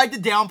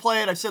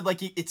downplay it. I've said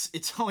like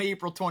it's only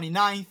April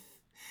 29th.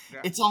 Yeah.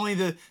 It's only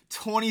the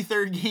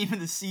 23rd game of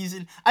the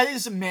season. I think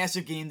it's a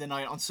massive game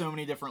tonight on so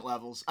many different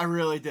levels. I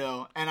really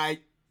do. And I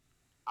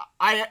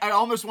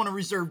almost want to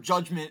reserve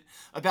judgment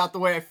about the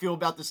way I feel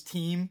about this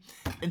team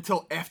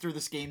until after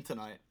this game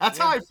tonight. That's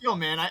how I feel,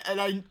 man.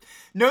 I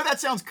know that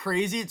sounds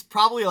crazy. It's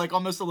probably like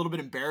almost a little bit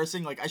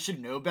embarrassing. Like I should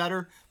know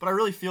better, but I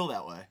really feel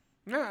that way.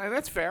 Yeah,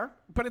 that's fair.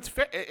 But it's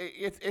fair.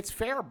 It's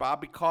fair,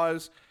 Bob,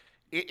 because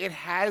it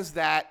has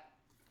that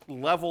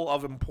level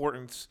of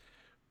importance.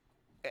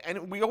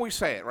 And we always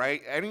say it,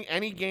 right?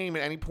 Any game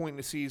at any point in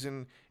the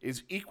season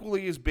is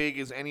equally as big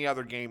as any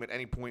other game at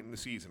any point in the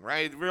season,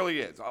 right? It really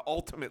is.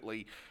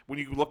 Ultimately, when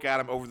you look at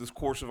them over this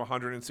course of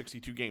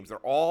 162 games, they're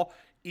all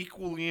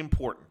equally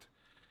important.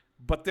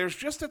 But there's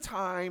just a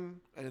time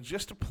and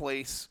just a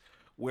place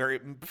where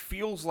it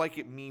feels like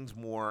it means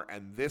more,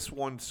 and this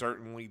one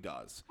certainly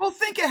does. Well,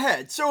 think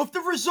ahead. So if the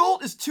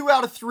result is 2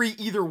 out of 3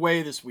 either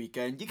way this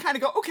weekend, you kind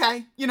of go,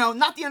 okay,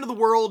 not the end of the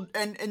world,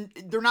 and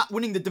they're not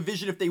winning the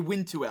division if they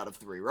win 2 out of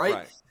 3,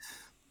 right?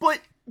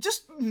 But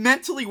just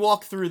mentally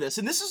walk through this.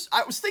 And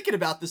I was thinking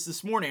about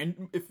this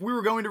morning, if we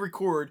were going to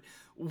record,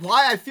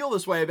 why I feel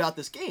this way about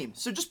this game.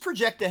 So just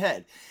project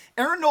ahead.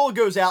 Aaron Nola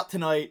goes out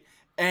tonight,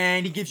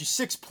 and he gives you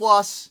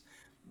 6+,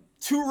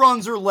 2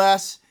 runs or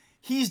less.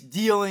 He's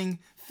dealing.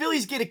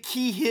 Phillies get a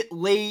key hit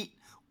late,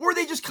 or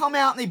they just come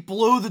out and they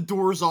blow the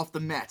doors off the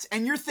Mets.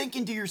 And you're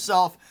thinking to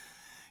yourself,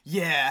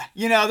 yeah,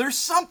 there's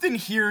something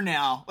here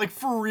now, like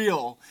for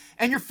real.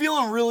 And you're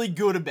feeling really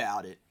good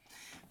about it.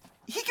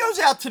 He goes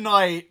out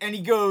tonight and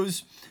he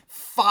goes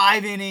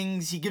 5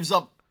 innings. He gives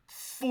up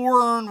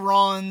 4 earned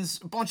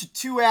runs, a bunch of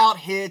 2-out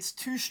hits,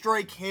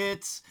 2-strike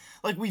hits,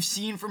 like we've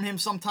seen from him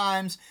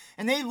sometimes.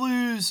 And they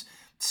lose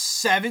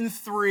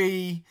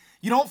 7-3.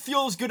 You don't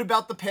feel as good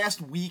about the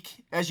past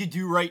week as you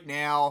do right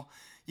now.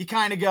 You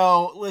kind of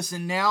go,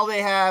 listen, now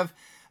they have,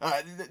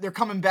 they're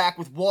coming back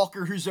with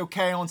Walker, who's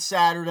okay on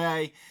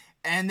Saturday,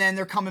 and then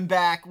they're coming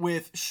back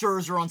with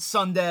Scherzer on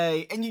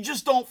Sunday, and you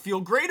just don't feel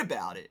great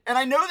about it. And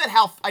I know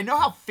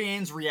how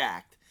fans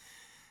react.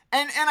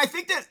 And I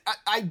think that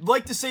I'd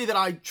like to say that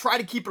I try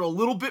to keep it a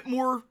little bit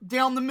more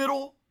down the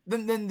middle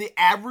than the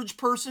average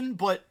person,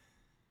 but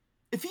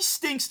if he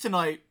stinks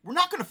tonight, we're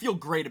not going to feel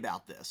great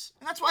about this.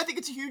 And that's why I think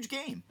it's a huge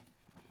game.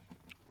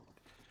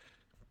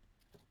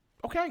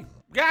 Okay.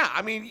 Yeah,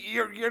 I mean,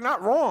 you're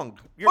not wrong.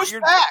 Push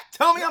back.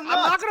 Tell me I'm not.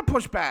 I'm not going to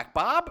push back,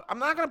 Bob. I'm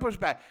not going to push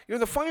back.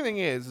 The funny thing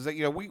is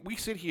that, we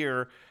sit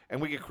here and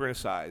we get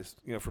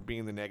criticized, for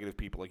being the negative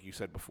people, like you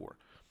said before.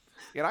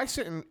 Yet I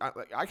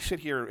sit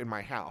here in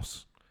my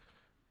house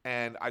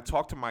and I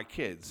talk to my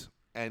kids,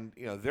 and,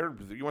 you want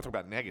to talk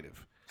about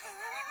negative.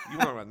 You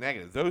want to talk about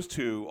negative. Those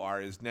two are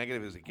as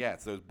negative as it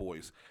gets, those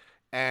boys.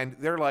 And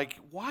they're like,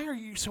 why are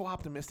you so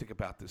optimistic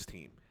about this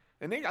team?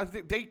 And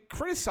they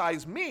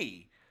criticize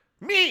me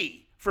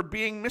for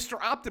being Mr.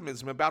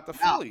 Optimism about the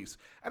Phillies.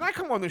 And I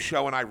come on the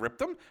show and I rip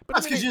them. But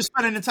that's because you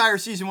spent an entire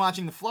season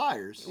watching the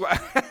Flyers.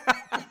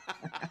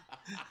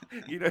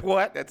 You know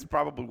what? That's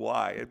probably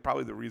why. It's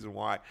probably the reason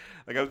why.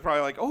 Like, I was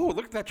probably like, oh,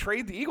 look at that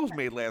trade the Eagles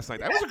made last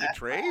night. That was a good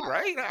trade,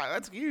 right? Yeah,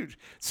 that's huge.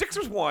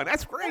 Sixers won.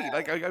 That's great.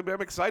 Like,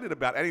 I'm excited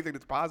about anything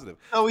that's positive.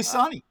 Always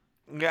sunny.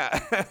 Yeah.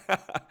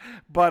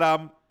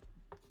 But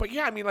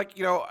yeah, I mean, like,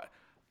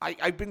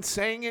 I've been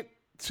saying it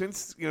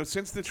since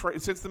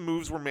the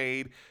moves were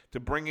made to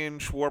bring in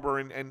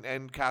Schwarber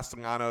and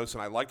Castellanos,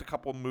 and I liked a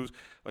couple of moves.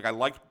 Like, I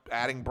liked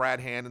adding Brad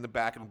Hand in the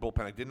back of the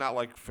bullpen. I did not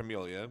like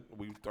Familia.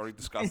 We've already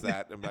discussed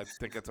that, and I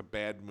think that's a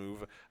bad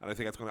move, and I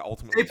think that's going to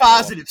ultimately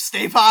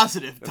stay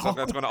positive.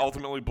 That's going to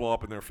ultimately blow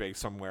up in their face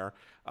somewhere.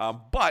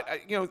 But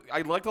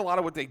I liked a lot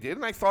of what they did,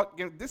 and I thought,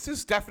 this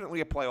is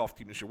definitely a playoff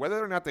team this year.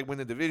 Whether or not they win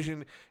the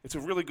division, it's a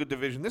really good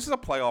division. This is a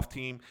playoff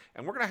team,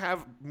 and we're going to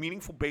have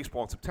meaningful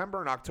baseball in September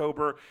and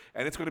October,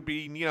 and it's going to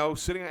be,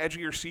 sitting on the edge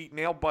of your seat,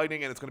 nail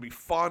biting, and it's going to be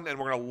fun, and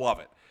we're going to love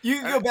it. You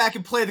can go back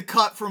and play the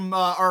cut from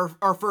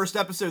our first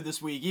episode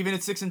this week. Even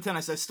at 6-10, I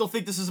said I still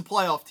think this is a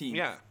playoff team.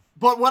 Yeah.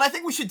 But what I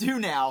think we should do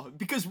now,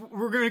 because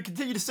we're going to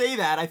continue to say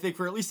that, I think,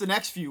 for at least the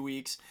next few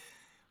weeks,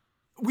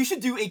 we should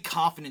do a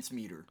confidence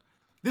meter.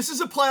 This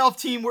is a playoff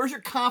team. Where's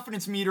your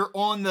confidence meter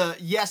on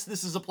yes,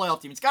 this is a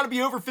playoff team? It's got to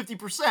be over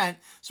 50%.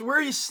 So where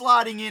are you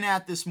slotting in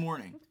at this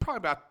morning? Probably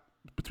about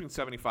between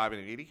 75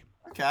 and 80.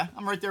 Okay,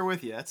 I'm right there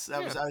with you. I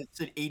said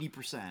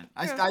 80%.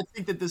 I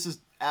think that this is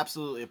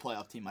absolutely a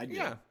playoff team. I do.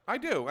 Yeah, I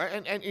do.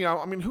 And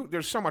I mean,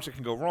 there's so much that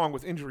can go wrong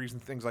with injuries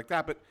and things like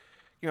that. But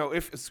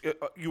if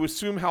you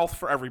assume health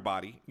for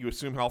everybody, you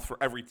assume health for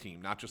every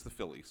team, not just the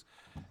Phillies.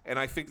 And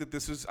I think that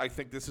this is a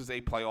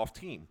playoff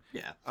team.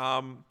 Yeah.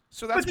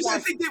 So that's why I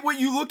think that what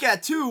you look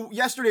at too.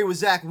 Yesterday was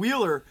Zach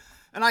Wheeler,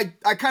 and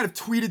I kind of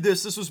tweeted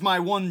this. This was my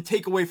one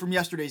takeaway from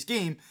yesterday's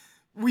game.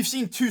 We've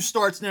seen two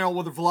starts now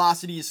where the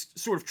velocity is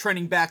sort of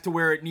trending back to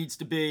where it needs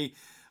to be.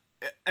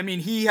 I mean,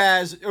 he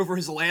has, over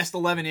his last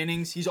 11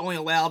 innings, he's only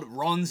allowed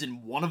runs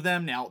in one of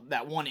them. Now,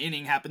 that one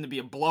inning happened to be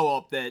a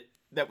blow-up that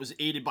was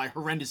aided by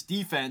horrendous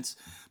defense.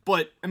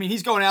 But, I mean,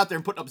 he's going out there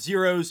and putting up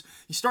zeros.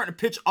 He's starting to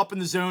pitch up in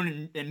the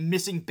zone and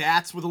missing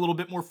bats with a little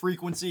bit more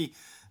frequency.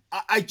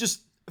 I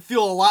just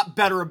feel a lot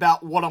better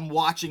about what I'm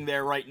watching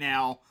there right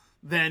now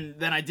than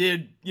I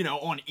did,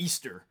 on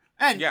Easter.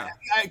 And yeah.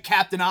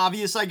 Captain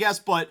Obvious, I guess,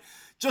 but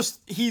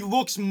just he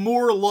looks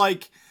more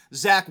like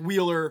Zach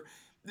Wheeler.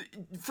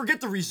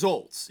 Forget the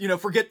results,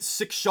 forget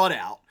 6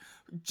 shutout.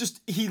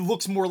 Just he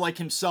looks more like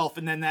himself,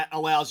 and then that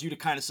allows you to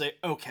kind of say,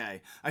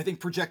 okay, I think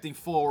projecting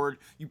forward,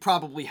 you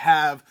probably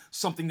have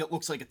something that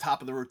looks like a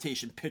top of the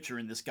rotation pitcher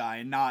in this guy,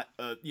 and not,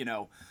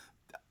 you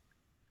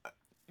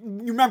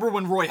remember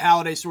when Roy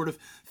Halladay sort of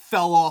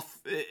fell off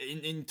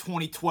in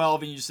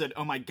 2012, and you just said,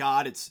 oh my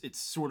God, it's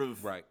sort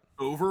of right.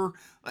 over.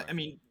 Right. I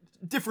mean,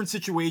 different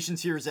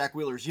situations here. Zach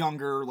Wheeler's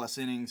younger, less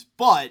innings,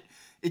 but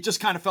it just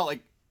kind of felt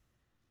like,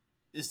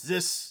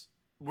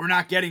 we're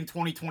not getting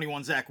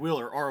 2021 Zach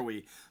Wheeler, are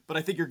we? But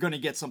I think you're going to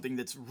get something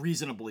that's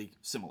reasonably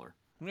similar.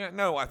 Yeah,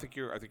 no, I think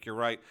you're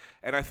right,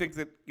 and I think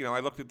that I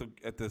looked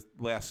at the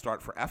last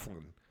start for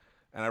Eflin,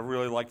 and I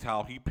really liked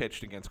how he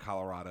pitched against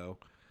Colorado,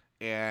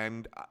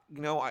 and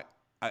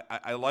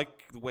I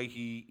like the way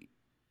he's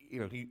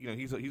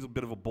a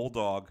bit of a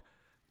bulldog,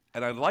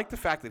 and I like the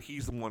fact that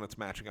he's the one that's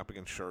matching up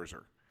against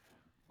Scherzer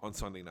on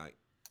Sunday night.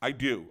 I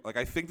do.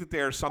 I think that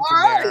there's something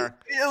there.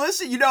 Yeah,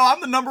 listen,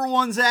 I'm the number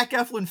one Zach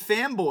Eflin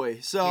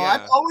fanboy, so yeah.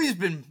 I've always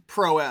been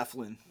pro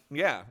Eflin.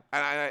 Yeah,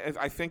 and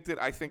I think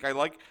I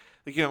like,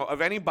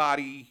 of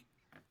anybody,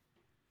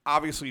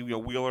 obviously,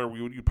 Wheeler,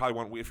 you'd probably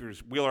want, if you're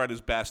Wheeler at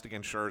his best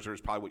against Scherzer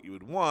is probably what you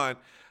would want.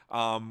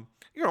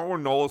 Or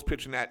Nola's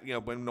pitching that,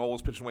 when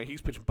Nola's pitching the way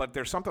he's pitching. But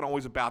there's something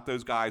always about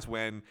those guys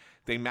when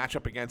they match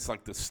up against,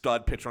 the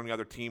stud pitcher on the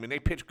other team, and they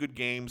pitch good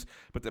games,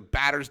 but the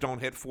batters don't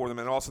hit for them,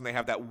 and all of a sudden they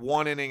have that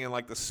one inning in, the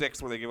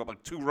 6th where they give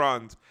up, 2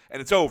 runs,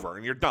 and it's over,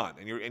 and you're done,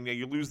 and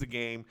you lose the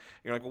game.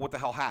 You're like, well, what the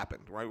hell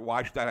happened, right?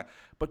 Why should that happen?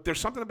 But there's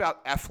something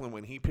about Eflin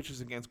when he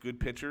pitches against good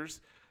pitchers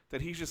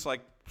that he's just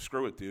like,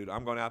 screw it, dude.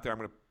 I'm going out there. I'm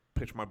going to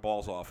pitch my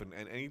balls off, and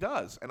he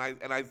does. And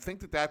I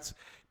think that's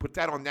put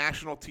that on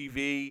national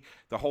TV.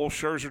 The whole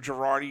Scherzer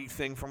Girardi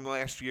thing from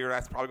last year,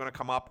 that's probably going to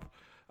come up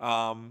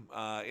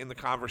in the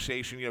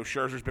conversation.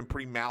 Scherzer's been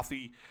pretty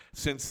mouthy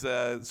since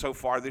so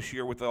far this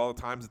year with all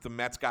the times that the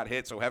Mets got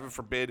hit. So heaven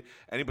forbid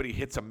anybody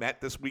hits a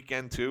Met this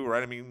weekend too,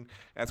 right? I mean,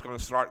 that's going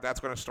to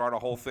start a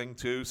whole thing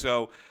too.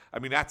 So I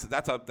mean, that's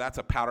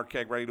a powder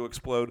keg ready to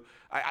explode.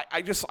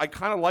 I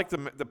kind of like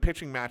the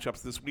pitching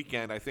matchups this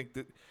weekend. I think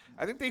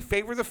they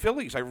favor the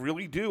Phillies. I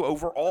really do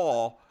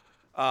overall.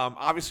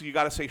 Obviously, you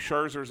got to say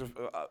Scherzer's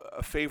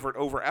a favorite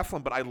over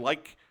Eflin, but I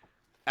like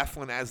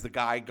Eflin as the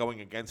guy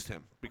going against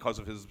him because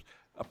of his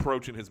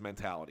approach and his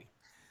mentality.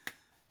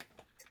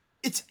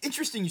 It's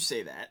interesting you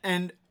say that.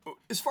 And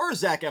as far as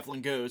Zach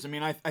Eflin goes, I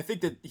mean, I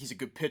think that he's a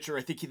good pitcher.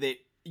 I think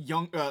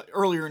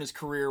earlier in his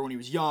career when he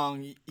was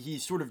young, he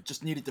sort of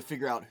just needed to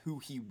figure out who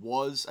he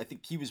was. I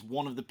think he was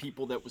one of the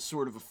people that was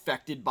sort of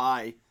affected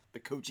by the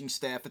coaching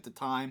staff at the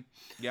time.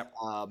 Yep.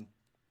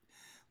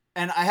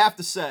 And I have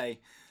to say,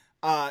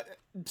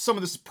 some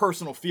of this is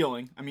personal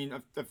feeling. I mean,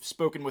 I've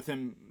spoken with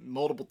him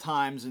multiple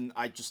times, and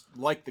I just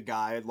like the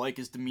guy. I like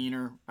his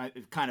demeanor.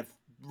 It kind of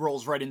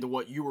rolls right into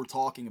what you were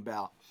talking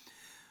about.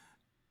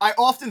 I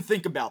often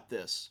think about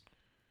this.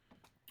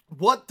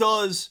 What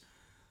does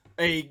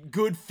a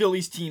good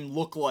Phillies team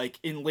look like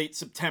in late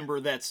September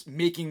that's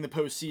making the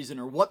postseason?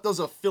 Or what does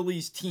a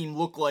Phillies team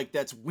look like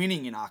that's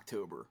winning in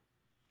October?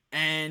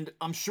 And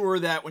I'm sure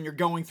that when you're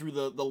going through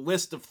the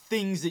list of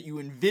things that you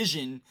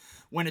envision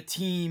when a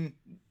team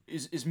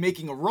is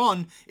making a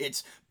run,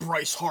 it's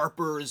Bryce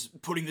Harper is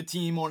putting the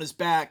team on his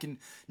back, and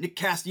Nick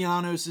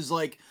Castellanos is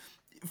like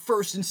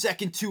first and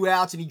second, 2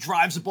 outs, and he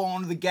drives the ball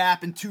into the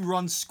gap and 2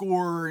 runs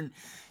score, and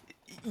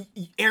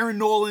Aaron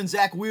Nola,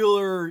 Zach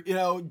Wheeler,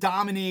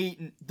 dominate.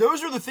 And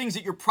those are the things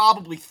that you're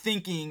probably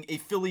thinking a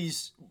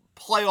Phillies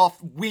playoff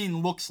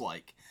win looks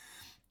like.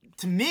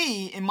 To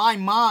me, in my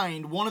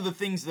mind, one of the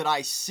things that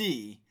I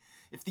see,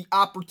 if the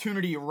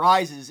opportunity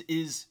arises,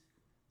 is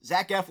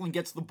Zach Eflin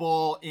gets the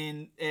ball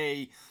in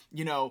a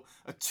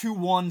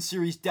 2-1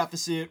 series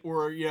deficit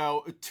or, a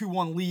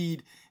 2-1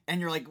 lead,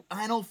 and you're like,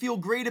 I don't feel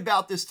great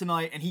about this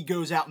tonight, and he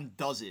goes out and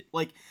does it.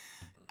 Like,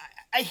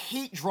 I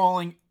hate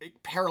drawing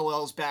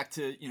parallels back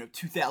to,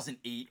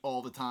 2008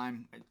 all the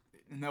time. I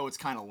know it's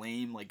kind of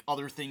lame. Like,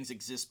 other things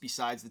exist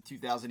besides the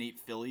 2008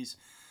 Phillies.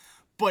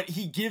 But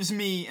he gives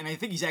me, and I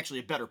think he's actually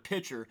a better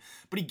pitcher,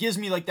 but he gives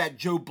me like that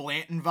Joe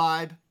Blanton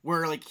vibe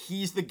where like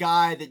he's the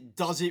guy that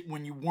does it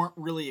when you weren't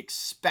really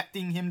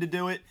expecting him to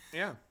do it.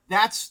 Yeah.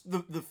 That's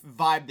the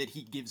vibe that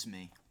he gives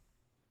me.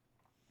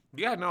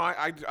 Yeah, no,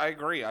 I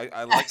agree.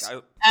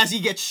 As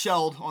he gets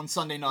shelled on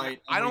Sunday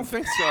night. I don't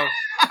think so.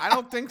 I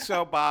don't think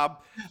so,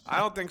 Bob. I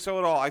don't think so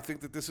at all. I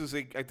think that this is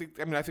I'm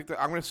going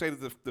to say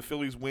that the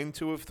Phillies win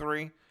 2 of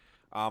 3.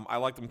 I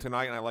like them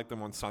tonight, and I like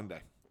them on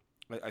Sunday.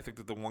 I think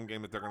that the one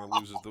game that they're going to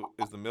lose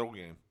is the middle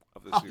game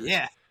of the series.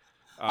 Yeah,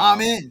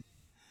 I'm in.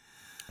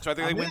 So I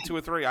think they win 2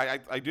 or 3.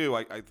 I do.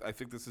 I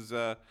think this is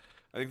a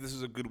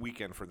good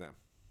weekend for them.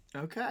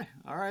 Okay,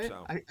 all right.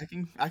 So.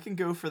 I can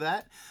go for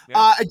that. Yeah.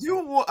 I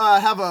do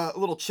have a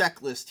little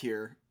checklist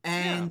here,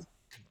 and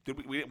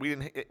did we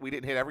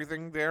didn't hit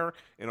everything there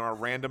in our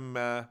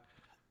random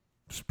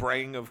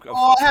spraying of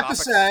I have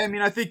topics? to say, I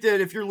mean, I think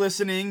that if you're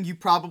listening, you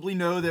probably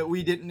know that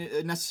we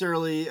didn't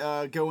necessarily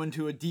go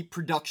into a deep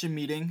production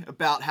meeting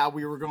about how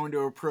we were going to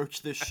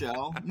approach this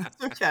show.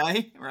 That's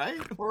okay, right?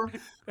 We're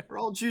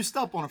all juiced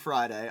up on a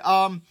Friday.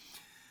 I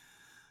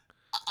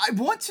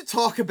want to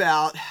talk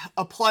about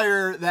a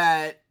player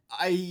that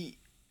I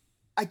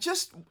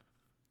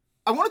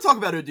want to talk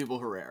about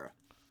Odubel Herrera.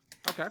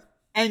 Okay.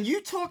 And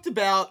you talked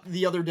about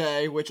the other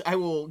day, which I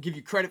will give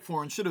you credit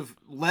for and should have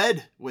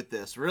led with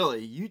this,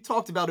 really. You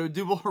talked about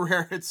Odubel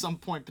Herrera at some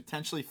point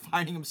potentially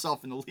finding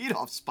himself in the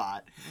leadoff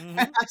spot. Mm-hmm.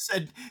 And I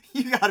said,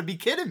 you got to be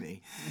kidding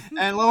me.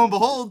 And lo and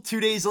behold,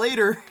 2 days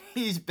later,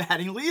 he's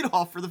batting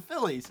leadoff for the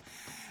Phillies.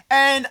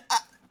 And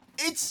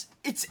it's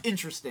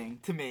interesting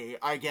to me,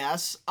 I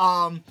guess.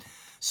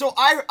 So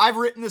I've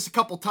written this a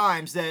couple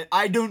times that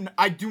I do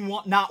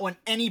not want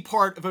any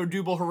part of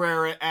Odubel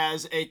Herrera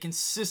as a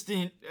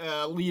consistent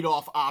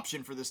leadoff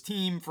option for this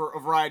team for a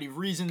variety of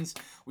reasons.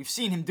 We've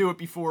seen him do it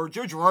before.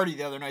 Joe Girardi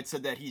the other night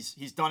said that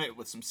he's done it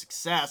with some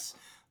success.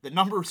 The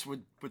numbers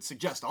would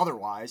suggest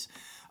otherwise.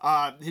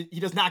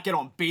 He does not get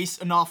on base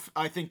enough,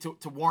 I think,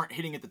 to warrant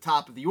hitting at the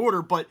top of the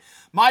order. But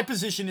my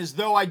position is,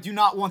 though I do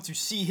not want to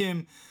see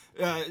him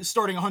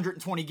starting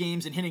 120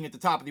 games and hitting at the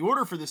top of the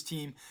order for this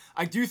team,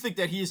 I do think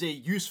that he is a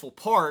useful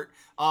part.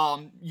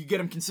 You get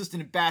him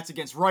consistent at bats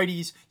against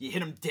righties, you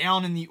hit him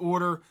down in the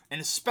order, and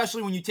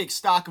especially when you take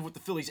stock of what the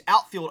Phillies'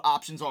 outfield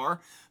options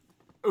are,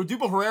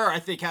 Odubel Herrera, I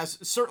think,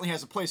 certainly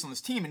has a place on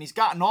this team, and he's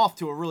gotten off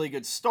to a really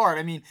good start.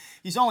 I mean,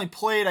 he's only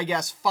played, I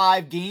guess,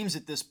 5 games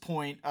at this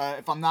point,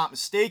 if I'm not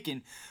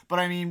mistaken. But,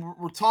 I mean,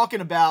 we're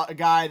talking about a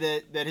guy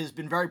that has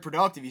been very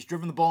productive. He's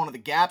driven the ball into the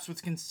gaps with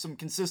some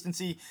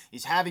consistency.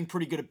 He's having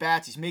pretty good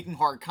at-bats. He's making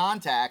hard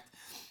contact.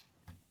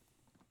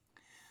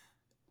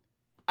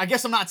 I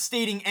guess I'm not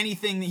stating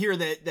anything here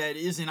that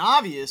isn't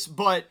obvious,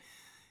 but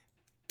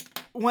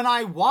when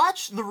I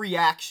watch the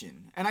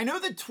reaction, and I know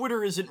that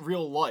Twitter isn't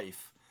real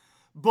life,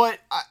 but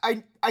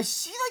I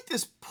see like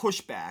this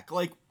pushback.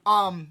 Like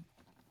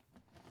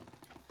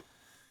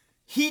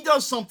he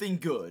does something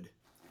good.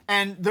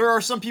 And there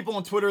are some people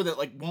on Twitter that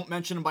like won't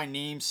mention him by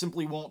name,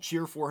 simply won't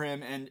cheer for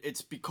him, and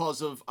it's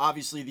because of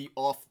obviously the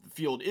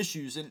off-field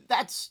issues, and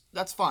that's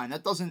fine.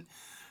 That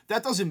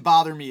doesn't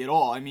bother me at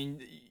all. I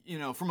mean, you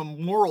know, from a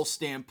moral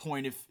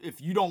standpoint,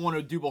 if you don't want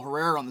Odubel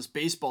Herrera on this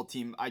baseball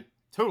team, I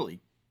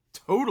totally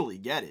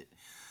get it.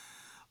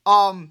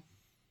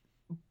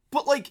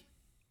 But like,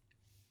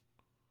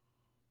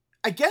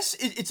 I guess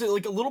it's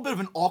like a little bit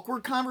of an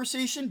awkward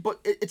conversation,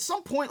 but at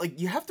some point, like,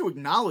 you have to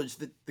acknowledge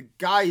that the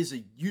guy is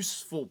a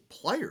useful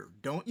player,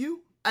 don't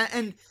you?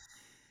 And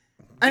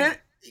I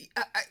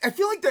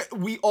feel like that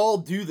we all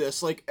do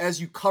this. Like, as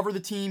you cover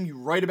the team, you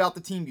write about the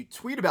team, you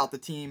tweet about the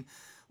team.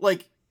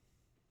 Like,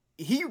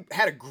 he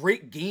had a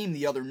great game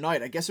the other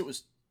night. I guess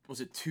was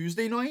it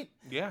Tuesday night?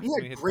 Yeah. He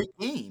had a great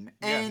game.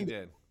 And he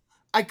did.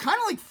 I kind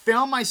of like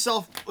found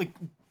myself like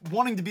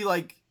wanting to be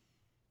like,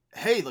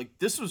 hey, like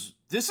this is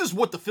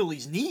what the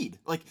Phillies need.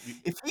 Like,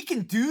 if he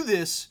can do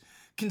this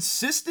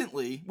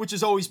consistently, which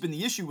has always been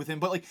the issue with him,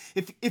 but like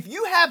if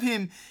you have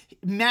him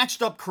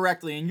matched up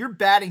correctly and you're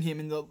batting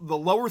him in the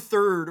lower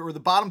third or the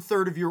bottom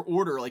third of your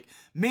order, like,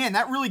 man,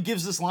 that really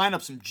gives this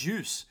lineup some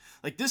juice.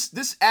 Like,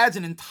 this adds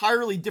an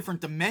entirely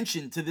different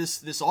dimension to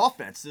this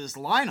offense, to this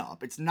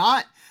lineup.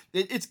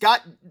 It's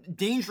got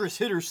dangerous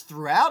hitters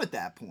throughout at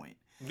that point.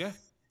 Yeah.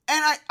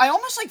 And I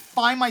almost like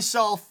find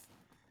myself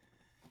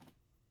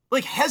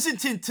like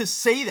hesitant to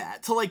say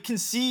that, to like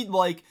concede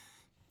like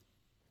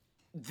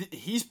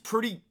he's a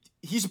pretty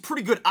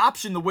good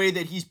option the way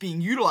that he's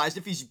being utilized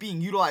if he's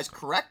being utilized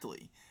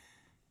correctly.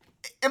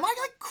 Am I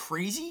like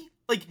crazy?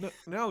 Like,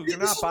 no, you're this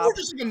not, is Bob. more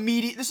just like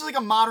this is like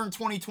a modern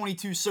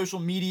 2022 social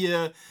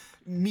media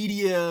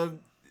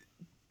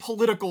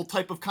political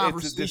type of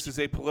conversation. This is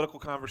a political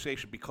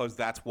conversation because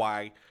that's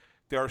why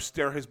there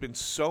has been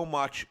so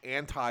much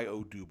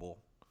anti-Odubel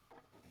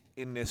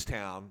in this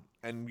town,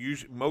 and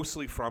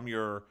mostly from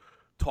your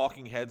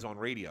talking heads on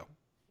radio.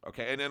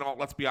 Okay, and then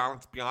let's be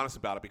honest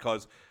about it,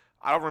 because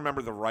I don't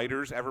remember the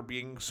writers ever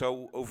being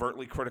so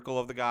overtly critical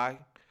of the guy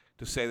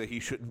to say that he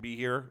shouldn't be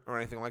here or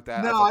anything like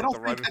that. No, I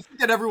think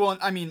that everyone,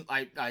 I mean,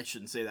 I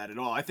shouldn't say that at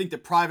all. I think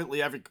that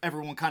privately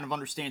everyone kind of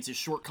understands his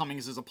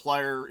shortcomings as a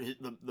player,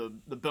 the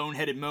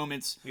boneheaded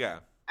moments.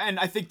 Yeah. And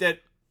I think that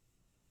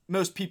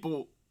most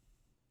people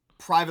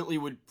privately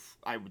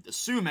I would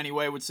assume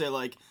anyway, would say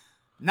like,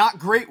 not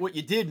great what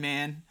you did,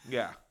 man.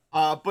 Yeah.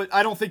 But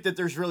I don't think that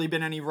there's really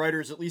been any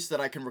writers, at least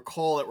that I can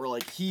recall, that were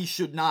like, he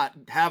should not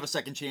have a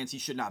second chance. He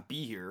should not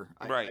be here.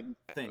 Right.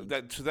 I think.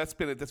 That's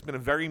been a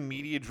very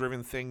media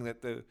driven thing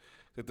that the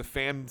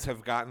fans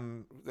have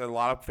gotten, that a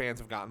lot of fans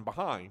have gotten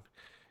behind,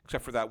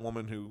 except for that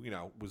woman who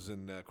was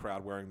in the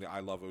crowd wearing the "I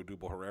love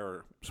Odubel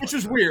Herrera," which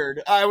is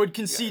weird. I would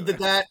concede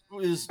that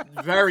is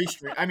very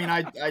strange. I mean,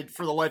 I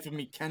for the life of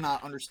me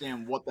cannot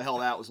understand what the hell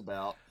that was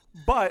about.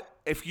 But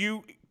if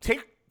you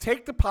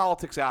take the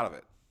politics out of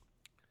it,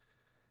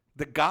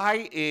 the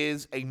guy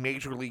is a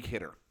major league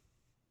hitter.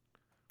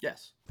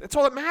 Yes. That's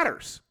all that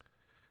matters.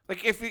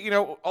 Like, if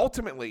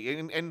ultimately,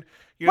 and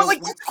but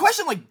like, that's the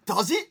question. Like,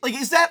 does it? Like,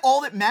 is that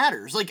all that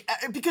matters? Like,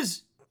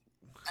 because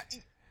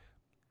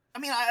I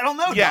mean, I don't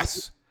know.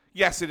 Yes,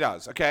 it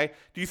does. Okay.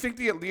 Do you think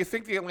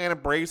the Atlanta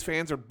Braves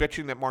fans are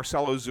bitching that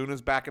Marcell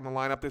Ozuna's back in the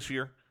lineup this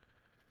year?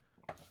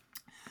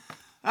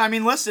 I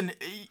mean, listen,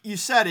 you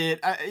said it.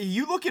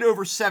 You look at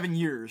over 7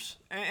 years,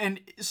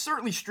 and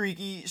certainly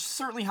streaky,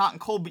 certainly hot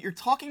and cold, but you're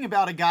talking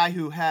about a guy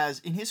who has,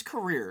 in his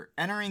career,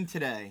 entering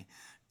today,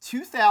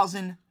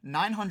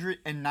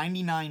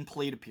 2,999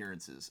 plate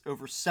appearances,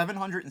 over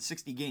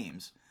 760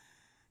 games.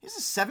 He has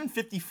a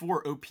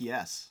 754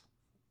 OPS.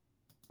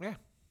 Yeah.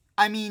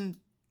 I mean,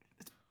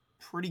 it's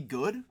pretty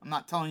good. I'm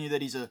not telling you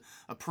that he's a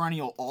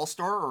perennial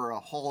all-star or a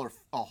Hall of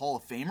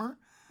Famer.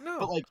 No.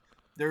 But, like,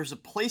 there's a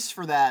place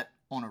for that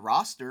on a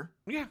roster.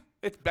 Yeah,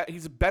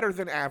 he's better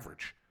than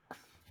average.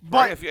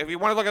 But right? If you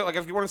want to look at, like,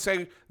 if you want to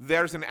say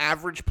there's an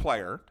average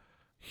player,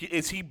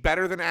 is he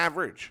better than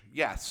average?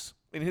 Yes.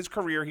 In his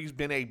career, he's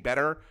been a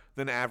better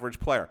than average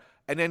player.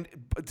 And then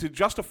to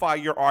justify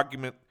your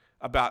argument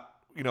about,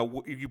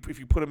 if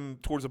you put him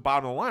towards the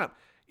bottom of the lineup,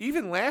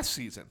 even last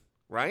season,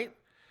 right?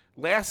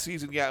 Last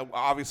season, yeah,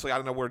 obviously I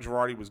don't know where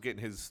Girardi was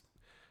getting his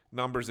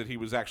numbers that he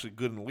was actually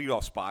good in the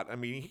leadoff spot. I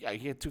mean, he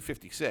had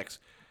 256.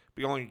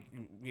 But he only,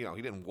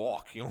 he didn't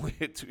walk. He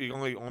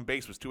only on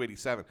base was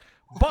 287.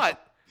 But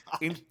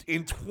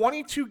in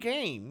 22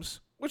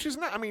 games, which is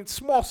not, I mean,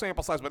 small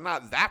sample size, but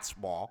not that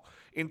small.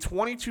 In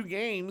 22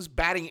 games,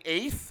 batting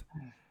eighth,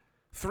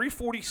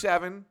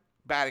 347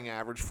 batting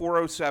average,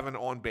 407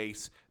 on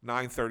base,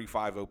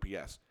 935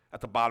 OPS at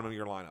the bottom of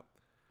your lineup.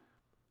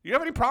 You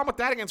have any problem with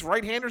that against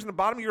right-handers in the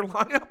bottom of your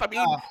lineup? I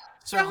mean,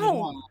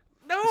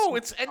 no,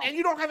 it's and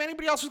you don't have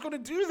anybody else who's going to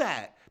do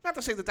that. Not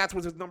to say that that's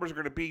what his numbers are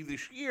going to be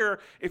this year.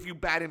 If you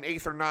bat in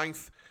eighth or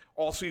ninth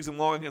all season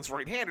long against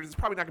right-handers, it's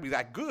probably not going to be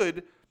that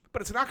good,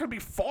 but it's not going to be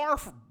far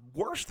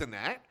worse than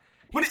that.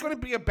 He's going to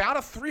be about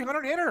a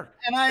 300 hitter.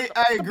 And I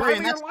agree,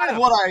 and that's kind of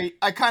what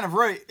I kind of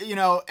write,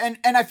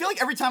 and I feel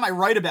like every time I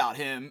write about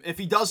him, if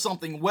he does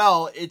something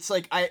well, it's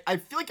like I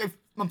feel like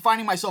I'm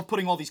finding myself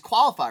putting all these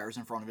qualifiers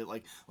in front of it,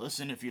 like,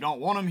 listen, if you don't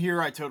want him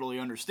here, I totally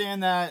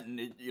understand that, and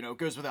it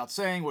goes without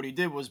saying what he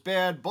did was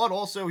bad, but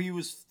also he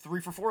was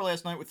 3 for 4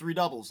 last night with 3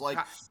 doubles, like,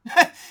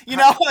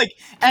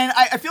 and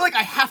I feel like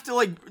I have to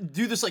like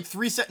do this like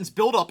 3-sentence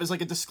buildup as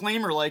like a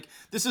disclaimer, like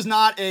this is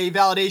not a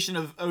validation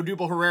of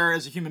Odubel Herrera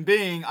as a human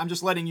being. I'm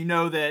just letting you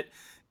know that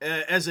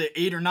as an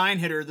 8 or 9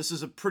 hitter, this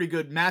is a pretty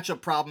good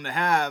matchup problem to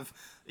have.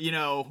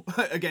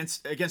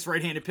 Against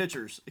right-handed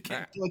pitchers.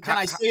 Can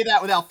I say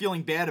that without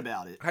feeling bad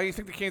about it? How do you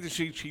think the Kansas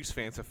City Chiefs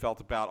fans have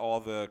felt about all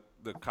the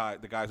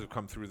guys who've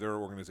come through their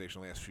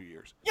organization the last few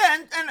years? Yeah,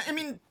 and I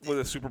mean, with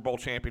a Super Bowl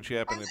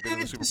championship and they've been in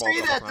the Super Bowl. To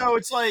say that though,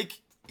 it's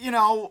like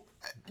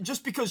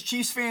just because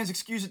Chiefs fans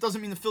excuse it doesn't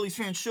mean the Phillies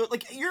fans should.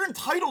 Like, you're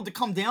entitled to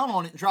come down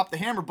on it and drop the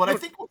hammer. But I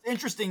think what's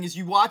interesting is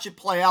you watch it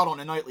play out on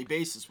a nightly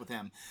basis with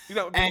him,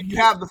 and you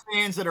have the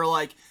fans that are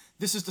like,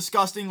 this is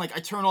disgusting. Like, I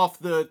turn off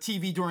the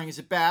TV during his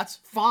at-bats.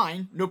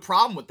 Fine. No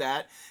problem with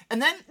that. And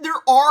then there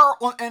are,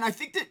 and I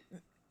think that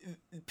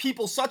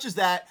people such as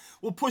that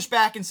will push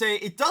back and say,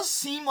 it does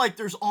seem like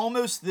there's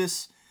almost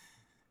this,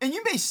 and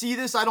you may see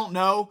this, I don't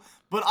know,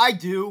 but I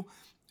do.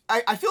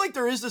 I feel like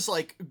there is this,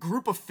 like,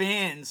 group of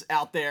fans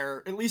out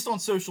there, at least on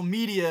social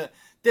media,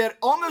 that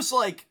almost,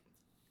 like,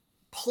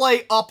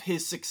 play up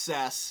his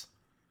success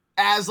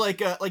as,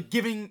 like,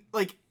 giving,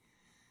 like,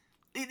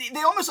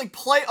 they almost, like,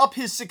 play up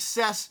his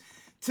success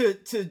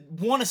to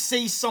want to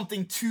say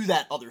something to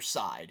that other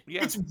side.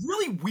 Yeah. It's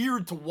really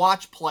weird to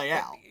watch play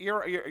out.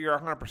 You're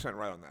 100%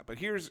 right on that. But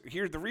here's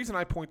the reason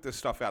I point this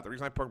stuff out. The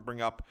reason I bring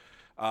up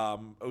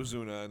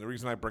Ozuna and the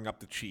reason I bring up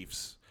the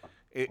Chiefs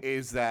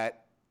is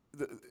that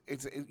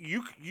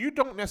you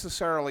don't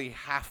necessarily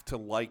have to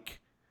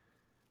like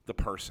the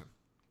person.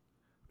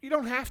 You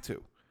don't have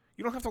to.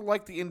 You don't have to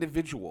like the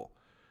individual.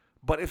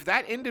 But if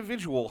that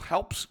individual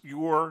helps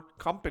your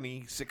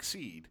company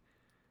succeed,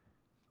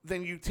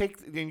 then you take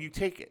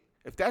it.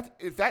 If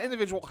that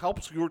individual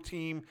helps your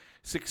team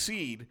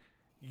succeed,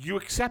 you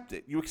accept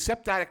it. You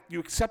accept that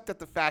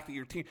the fact that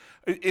your team.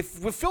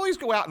 If the Phillies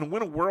go out and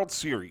win a World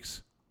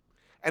Series,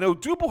 and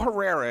Odubel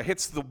Herrera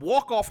hits the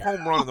walk-off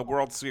home run in the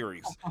World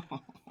Series,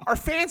 our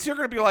fans here are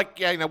going to be like,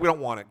 yeah, we don't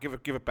want it.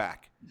 Give it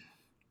back.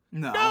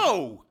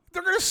 No,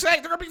 they're going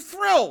to be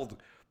thrilled.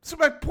 So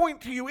my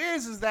point to you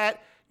is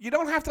that you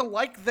don't have to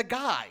like the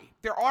guy.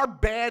 There are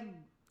bad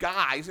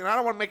guys, and I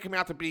don't want to make him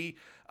out to be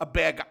a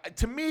bad guy.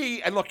 To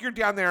me, and look, you're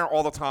down there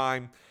all the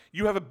time.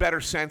 You have a better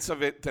sense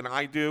of it than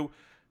I do.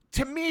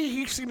 To me,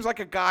 he seems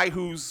like a guy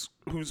was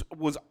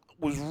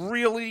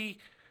really,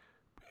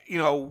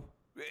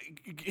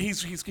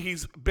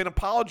 he's been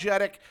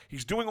apologetic.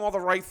 He's doing all the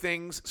right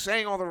things,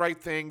 saying all the right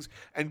things,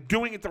 and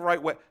doing it the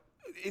right way,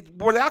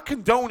 without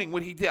condoning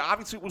what he did.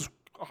 Obviously, it was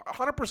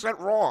 100%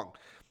 wrong,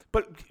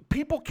 but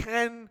people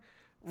can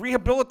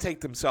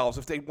rehabilitate themselves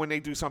when they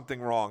do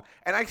something wrong.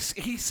 And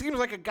he seems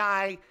like a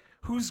guy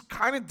who's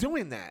kind of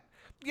doing that.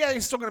 Yeah,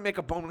 he's still going to make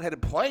a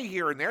boneheaded play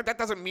here and there. That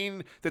doesn't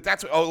mean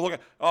that's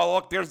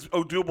look, there's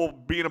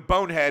Odubel being a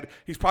bonehead.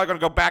 He's probably going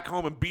to go back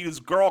home and beat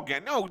his girl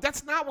again. No,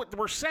 that's not what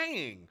we're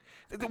saying.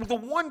 The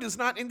one does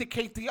not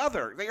indicate the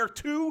other. They are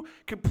two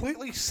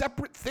completely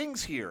separate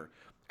things here.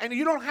 And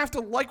you don't have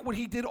to like what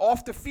he did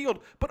off the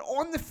field, but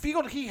on the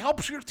field, he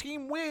helps your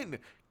team win.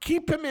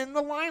 Keep him in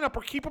the lineup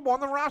or keep him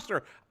on the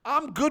roster.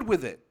 I'm good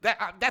with it.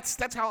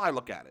 That's how I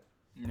look at it.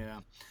 Yeah.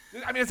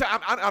 I mean,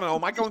 I don't know.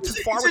 Am I going too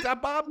far with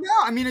that, Bob? No,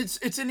 I mean,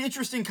 it's an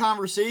interesting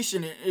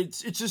conversation.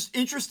 It's just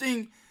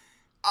interesting.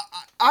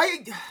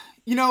 I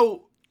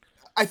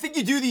think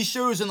you do these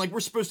shows and, like, we're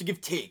supposed to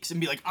give takes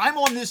and be like, I'm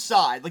on this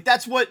side. Like,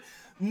 that's what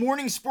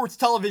morning sports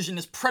television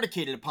is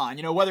predicated upon,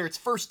 whether it's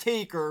First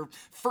Take or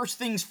First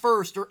Things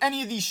First or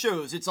any of these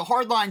shows. It's a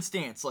hardline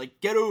stance, like,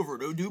 get over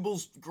it,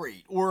 Odubel's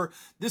great, or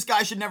this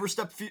guy should never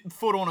step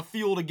foot on a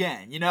field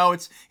again.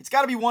 It's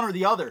got to be one or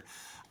the other.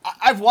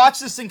 I've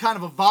watched this thing kind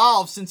of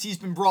evolve since he's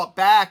been brought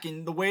back,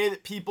 and the way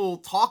that people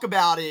talk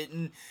about it,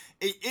 and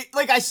it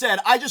like I said,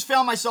 I just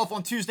found myself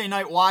on Tuesday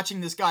night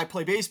watching this guy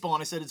play baseball,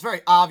 and I said it's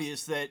very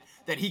obvious that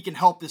he can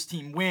help this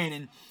team win,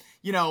 and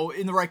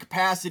in the right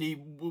capacity,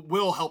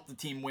 will help the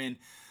team win.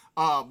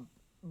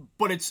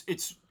 But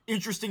it's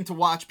interesting to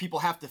watch people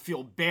have to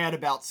feel bad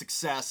about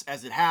success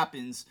as it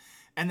happens.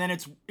 And then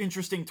it's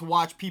interesting to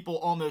watch people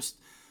almost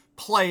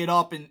play it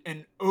up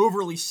and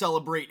overly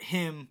celebrate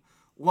him.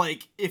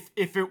 Like, if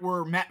it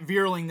were Matt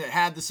Vierling that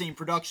had the same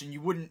production, you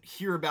wouldn't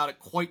hear about it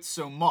quite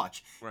so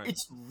much. Right.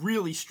 It's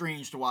really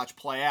strange to watch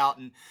play out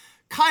and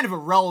kind of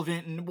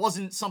irrelevant, and it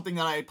wasn't something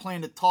that I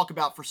planned to talk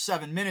about for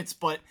 7 minutes,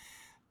 but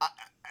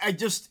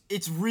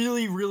it's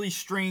really, really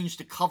strange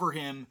to cover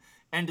him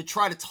and to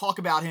try to talk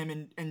about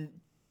him and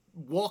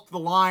walk the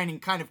line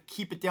and kind of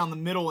keep it down the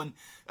middle and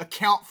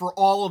account for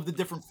all of the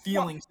different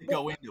feelings that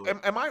go into it.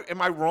 Am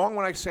I wrong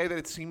when I say that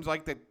it seems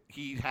like that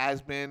he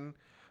has been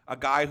a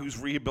guy who's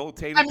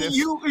rehabilitated? I mean,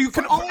 you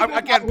can only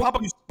again,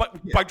 public, but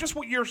by just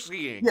what you're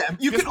seeing. Yeah,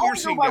 you can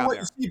only go by what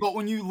you see, but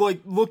when you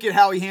look at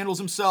how he handles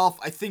himself,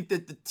 I think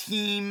that the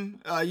team,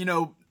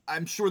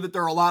 I'm sure that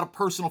there are a lot of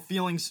personal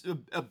feelings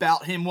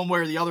about him one way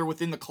or the other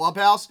within the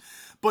clubhouse,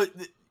 but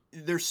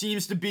there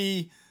seems to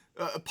be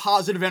a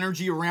positive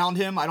energy around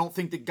him. I don't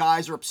think that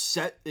guys are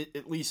upset.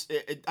 At least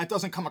it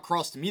doesn't come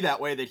across to me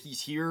that way that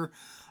he's here.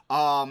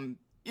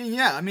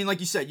 Yeah, I mean, like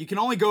you said, you can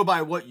only go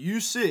by what you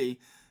see,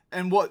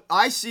 and what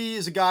I see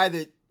is a guy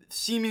that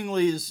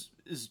seemingly is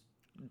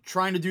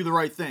trying to do the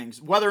right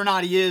things. Whether or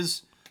not he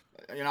is,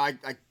 I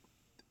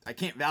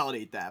can't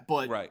validate that.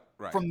 But right.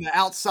 From the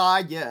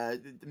outside, yeah,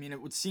 I mean,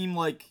 it would seem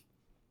like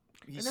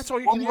he's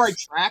on the right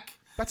track.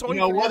 That's all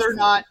you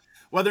can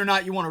whether or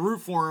not you want to root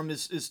for him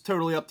is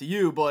totally up to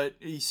you. But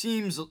he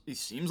seems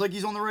like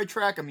he's on the right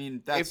track. I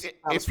mean,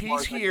 if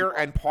he's here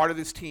and part of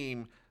this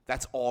team,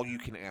 that's all you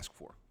can ask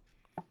for,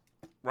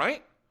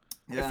 right?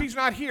 Yeah. If he's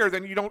not here,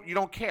 then you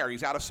don't care.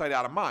 He's out of sight,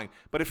 out of mind.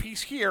 But if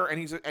he's here and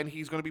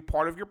he's going to be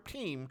part of your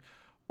team,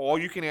 all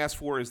you can ask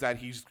for is that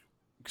he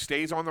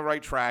stays on the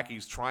right track.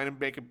 He's trying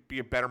to be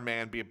a better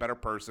man, be a better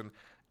person,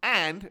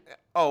 and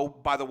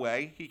by the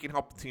way, he can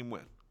help the team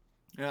win.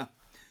 Yeah.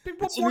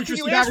 It's an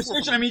interesting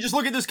conversation. I mean, just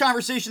look at this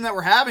conversation that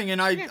we're having,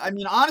 and I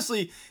mean,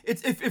 honestly,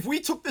 if we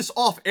took this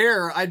off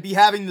air, I'd be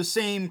having the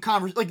same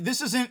conversation. Like,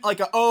 this isn't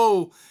like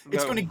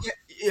it's going to get,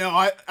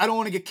 I don't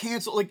want to get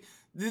canceled. Like,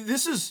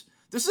 this is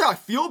how I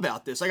feel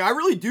about this. Like, I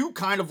really do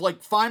kind of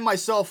find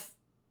myself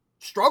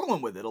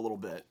struggling with it a little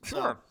bit.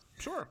 Sure.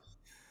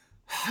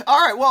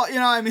 All right. Well,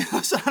 I mean,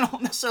 I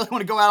don't necessarily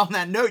want to go out on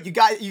that note. You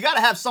got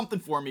to have something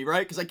for me, right?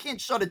 Because I can't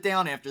shut it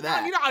down after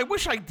that. I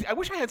wish I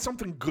had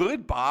something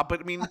good, Bob. But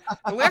I mean,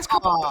 the last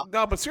couple.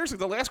 No, but seriously,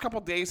 the last couple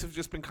of days have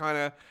just been kind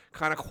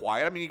of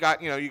quiet. I mean, you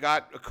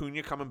got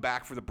Acuna coming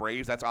back for the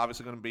Braves. That's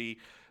obviously going to be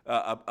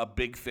a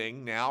big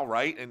thing now,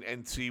 right?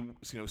 And see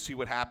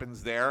what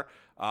happens there.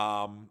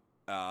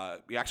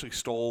 He actually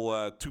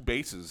stole 2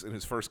 bases in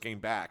his first game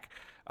back.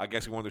 I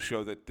guess he wanted to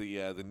show that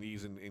the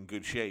knee's in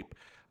good shape.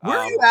 Where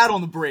are you at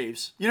on the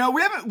Braves?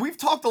 We've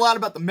talked a lot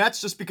about the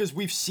Mets just because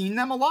we've seen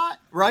them a lot,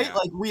 right? Yeah.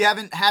 Like, we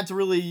haven't had to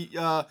really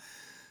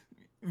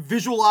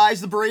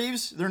visualize the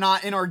Braves. They're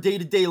not in our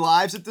day-to-day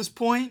lives at this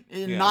point.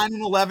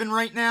 9-11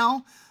 right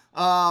now.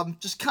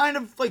 Just kind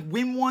of like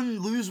win one,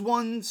 lose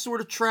one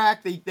sort of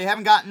track. They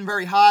haven't gotten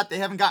very hot. They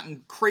haven't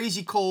gotten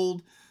crazy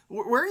cold.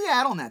 Where are you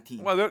at on that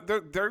team? Well,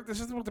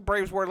 this is what the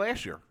Braves were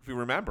last year, if you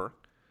remember.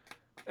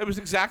 It was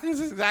exactly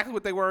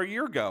what they were a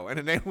year ago, and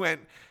then they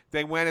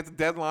went at the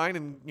deadline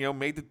and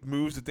made the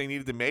moves that they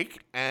needed to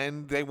make,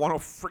 and they won a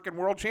freaking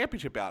world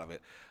championship out of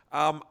it.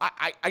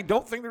 I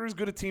don't think they're as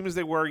good a team as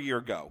they were a year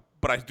ago,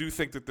 but I do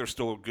think that they're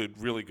still a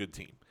really good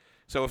team.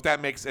 So if that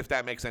makes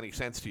any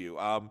sense to you,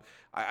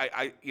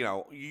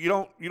 you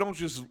don't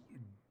just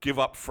give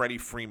up Freddie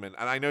Freeman,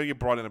 and I know you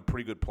brought in a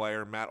pretty good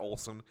player, Matt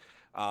Olson,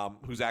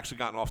 who's actually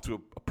gotten off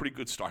to a pretty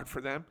good start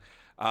for them.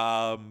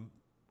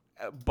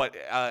 But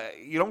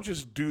you don't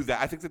just do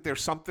that. I think that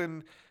there's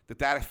something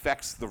that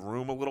affects the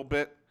room a little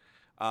bit.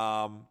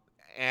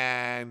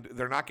 And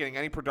they're not getting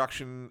any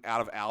production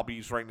out of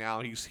Albies right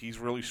now. He's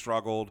really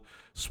struggled.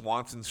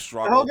 Swanson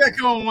struggled. He'll get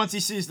going once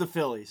he sees the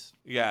Phillies.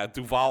 Yeah,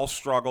 Duvall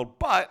struggled.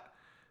 But,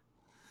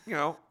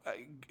 how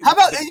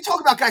about, you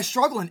talk about guys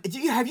struggling.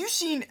 Have you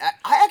seen,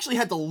 I actually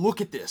had to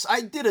look at this. I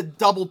did a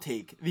double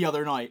take the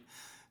other night.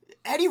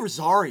 Eddie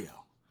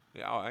Rosario.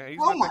 Yeah, he's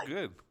not that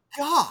good.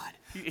 God.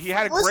 He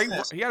had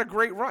a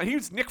great run. He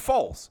was Nick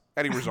Foles,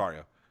 Eddie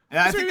Rosario.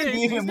 Yeah, I think they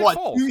gave him,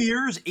 2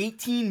 years,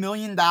 $18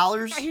 million?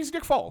 Yeah, he's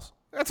Nick Foles.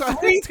 That's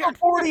 3 for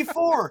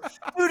 44.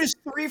 Dude is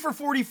 3 for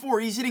 44.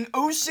 He's hitting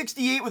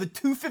 .068 with a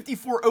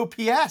 .254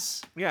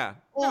 OPS. Yeah.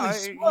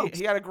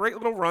 He had a great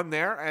little run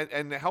there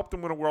and helped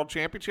him win a world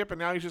championship, and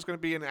now he's just going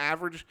to be an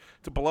average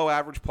to below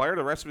average player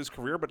the rest of his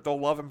career, but they'll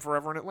love him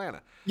forever in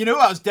Atlanta. You know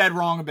who I was dead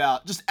wrong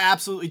about, just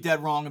absolutely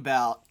dead wrong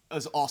about,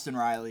 was Austin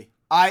Riley.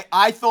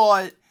 I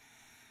thought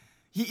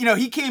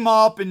he came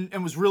up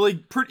and was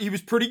really he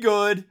was pretty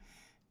good,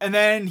 and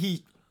then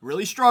he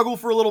really struggled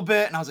for a little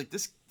bit, and I was like,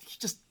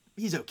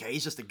 he's okay.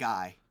 He's just a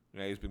guy.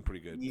 Yeah, he's been pretty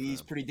good.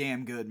 He's pretty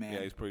damn good, man.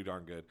 Yeah, he's pretty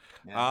darn good.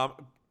 Yeah.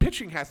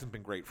 Pitching hasn't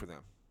been great for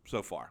them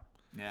so far.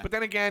 Yeah. But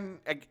then again,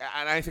 and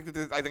I think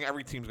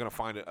every team's going to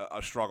find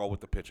a struggle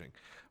with the pitching,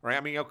 right?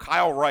 I mean,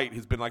 Kyle Wright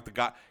has been like the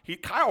guy.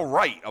 Kyle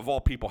Wright of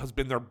all people has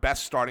been their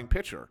best starting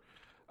pitcher.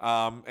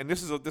 And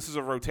this is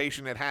a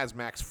rotation that has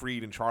Max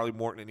Fried and Charlie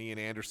Morton and Ian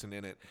Anderson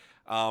in it.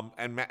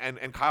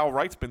 And Kyle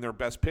Wright's been their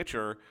best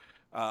pitcher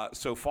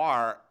so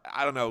far.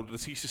 I don't know.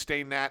 Does he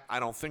sustain that? I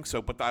don't think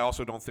so. But I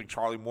also don't think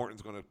Charlie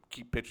Morton's going to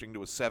keep pitching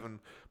to a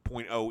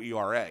 7.0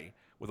 ERA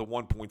with a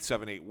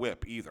 1.78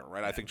 WHIP either,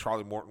 right? I think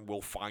Charlie Morton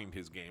will find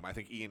his game. I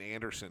think Ian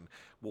Anderson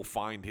will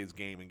find his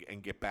game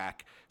and get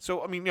back.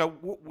 So I mean, where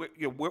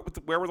will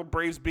the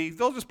Braves be?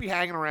 They'll just be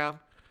hanging around.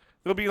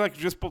 They'll be like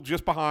just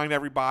behind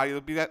everybody. They'll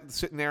be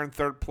sitting there in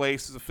third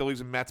place as the Phillies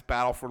and Mets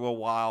battle for a little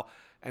while.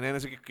 And then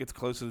as it gets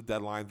close to the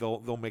deadline,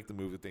 they'll make the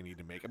move that they need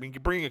to make. I mean,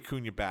 bringing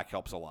Acuna back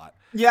helps a lot.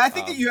 Yeah, I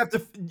think that you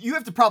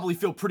have to probably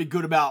feel pretty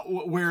good about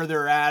where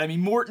they're at. I mean,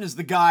 Morton is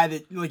the guy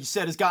that, like you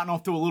said, has gotten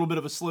off to a little bit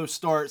of a slow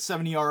start.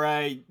 7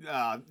 ERA,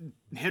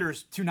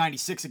 hitters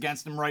 296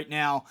 against him right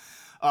now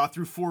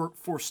through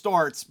four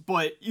starts.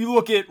 But you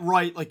look at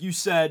Wright, like you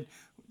said,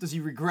 does he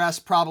regress?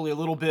 Probably a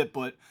little bit,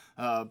 but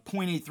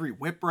 0.83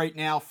 whip right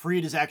now.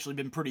 Fried has actually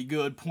been pretty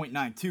good,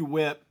 0.92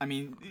 whip. I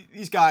mean,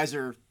 these guys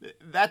are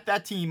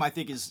that team. I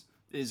think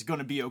is going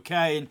to be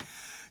okay. And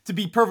to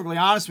be perfectly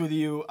honest with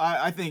you,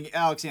 I think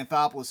Alex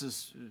Anthopoulos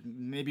is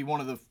maybe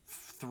one of the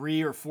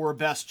 3 or 4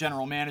 best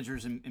general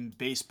managers in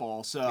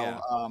baseball.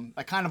 So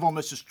I kind of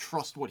almost just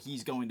trust what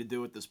he's going to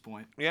do at this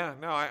point. Yeah,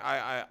 no,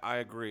 I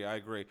agree.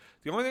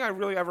 The only thing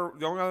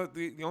the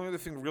only other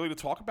thing really to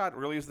talk about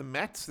really is the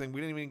Mets thing.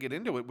 We didn't even get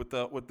into it with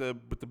the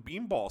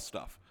beanball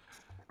stuff.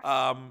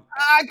 I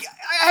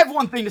have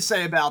one thing to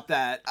say about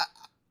that.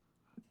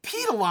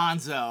 Pete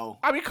Alonso.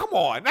 I mean, come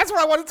on. That's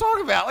what I want to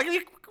talk about. Like,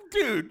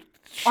 dude,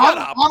 shut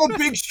up. I'm a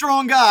big,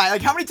 strong guy.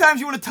 Like, how many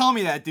times you want to tell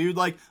me that, dude?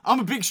 Like, I'm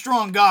a big,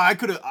 strong guy.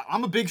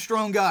 I'm a big,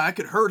 strong guy. I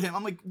could hurt him.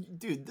 I'm like,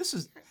 dude, that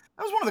was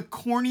one of the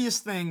corniest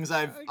things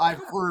I've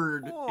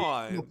heard in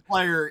a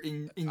player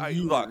in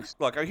years.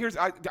 Look. I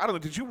don't know.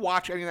 Did you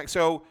watch anything?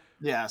 So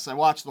yes, I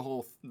watched the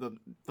whole. Well,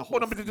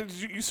 no, but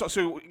you saw.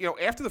 So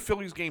after the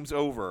Phillies game's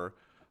over,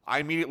 I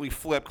immediately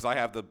flipped because I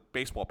have the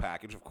baseball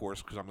package, of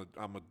course, because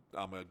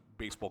I'm a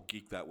baseball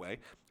geek that way.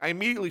 I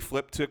immediately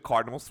flipped to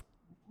Cardinals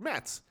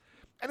Mets,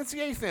 and it's the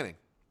 8th inning,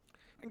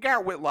 and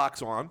Garrett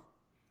Whitlock's on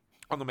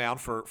the mound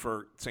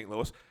for St.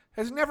 Louis.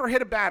 Has never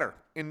hit a batter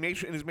in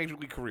his major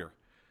league career,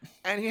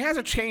 and he has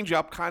a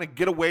changeup kind of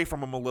get away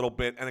from him a little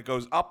bit, and it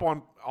goes up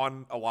on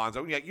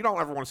Alonso. Yeah, you don't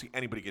ever want to see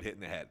anybody get hit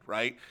in the head,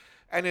 right?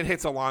 And it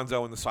hits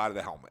Alonso in the side of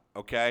the helmet.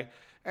 Okay.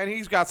 And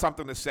he's got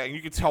something to say.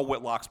 You can tell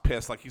Whitlock's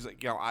pissed. Like he's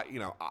like,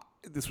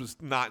 this was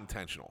not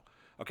intentional.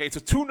 Okay, it's a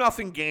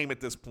 2-0 game at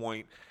this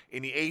point.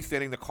 In the 8th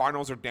inning, the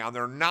Cardinals are down.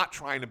 They're not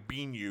trying to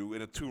bean you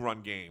in a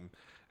 2-run game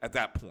at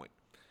that point.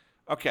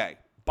 Okay,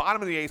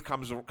 bottom of the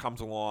 8th comes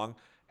along,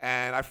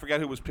 and I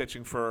forget who was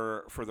pitching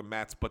for the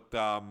Mets, but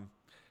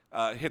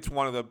hits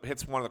one of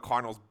the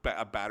Cardinals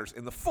batters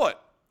in the foot.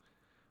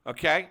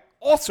 Okay,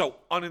 also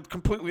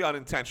completely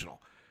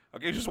unintentional.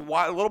 Okay, just a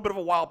little bit of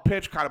a wild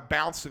pitch, kind of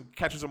bounce and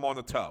catches him on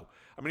the toe.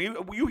 I mean,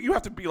 you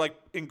have to be like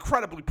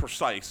incredibly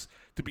precise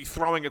to be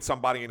throwing at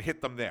somebody and hit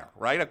them there,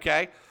 right?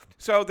 Okay,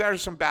 so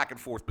there's some back and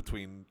forth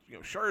between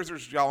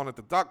Scherzer's yelling at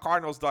the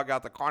Cardinals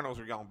dugout, the Cardinals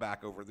are yelling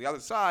back over the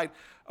other side.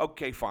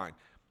 Okay, fine.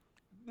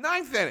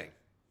 9th inning.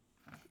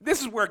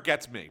 This is where it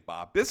gets me,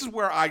 Bob. This is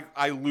where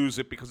I lose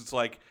it because it's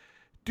like,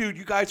 dude,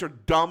 you guys are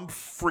dumb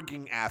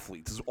frigging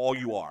athletes. Is all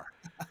you are.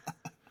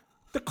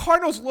 The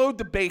Cardinals load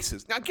the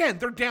bases. Now, again,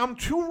 they're down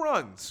 2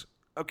 runs,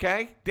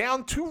 okay?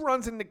 Down 2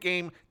 runs in the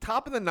game,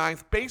 top of the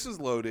 9th, bases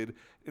loaded,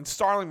 and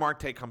Starling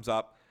Marte comes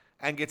up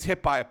and gets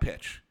hit by a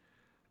pitch.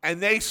 And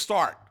they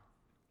start.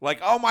 Like,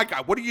 oh, my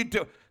God, what do you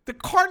do? The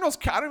Cardinals,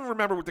 I don't even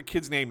remember what the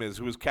kid's name is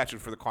who was catching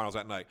for the Cardinals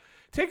that night.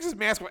 Takes his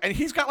mask off, and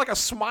he's got like a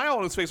smile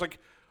on his face like,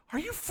 are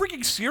you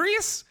freaking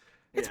serious?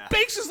 It's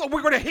bases.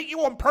 We're going to hit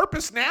you on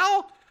purpose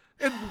now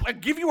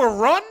and give you a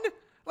run?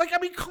 Like, I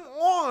mean, come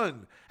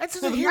on. That's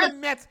just to hear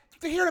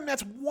the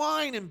Mets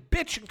whine and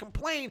bitch and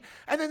complain,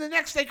 and then the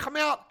next day come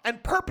out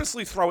and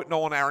purposely throw at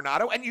Nolan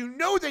Arenado, and you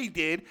know they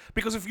did,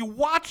 because if you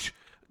watch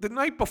the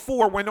night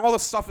before when all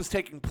this stuff is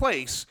taking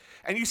place,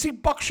 and you see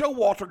Buck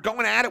Showalter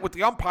going at it with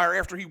the umpire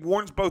after he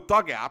warns both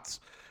dugouts,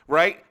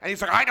 right? And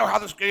he's like, I know how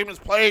this game is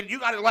played. You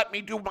got to let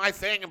me do my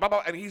thing, and blah,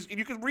 blah. And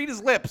you can read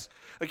his lips.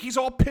 Like, he's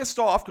all pissed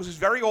off because he's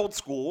very old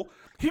school.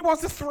 He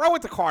wants to throw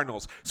at the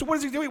Cardinals. So what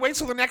does he do? He waits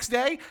till the next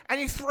day, and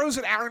he throws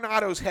at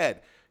Arenado's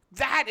head.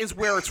 That is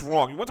where it's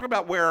wrong. You want to talk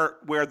about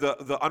where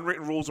the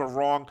unwritten rules are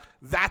wrong?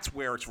 That's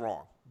where it's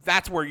wrong.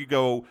 That's where you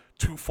go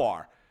too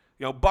far.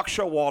 Buck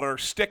Showalter,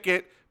 stick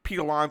it. Pete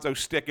Alonso,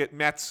 stick it.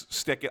 Mets,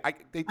 stick it.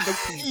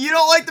 You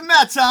don't like the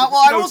Mets, huh?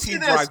 Well, I will say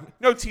this.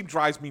 No team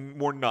drives me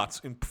more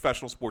nuts in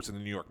professional sports than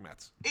the New York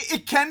Mets.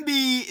 It can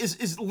be,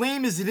 as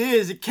lame as it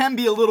is, it can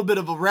be a little bit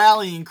of a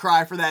rallying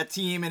cry for that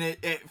team, and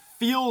it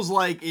feels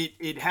like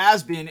it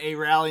has been a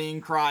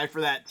rallying cry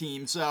for that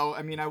team. So,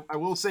 I mean, I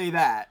will say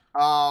that.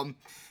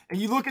 And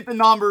you look at the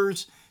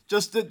numbers,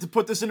 just to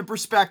put this into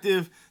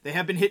perspective, they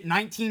have been hit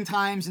 19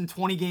 times in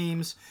 20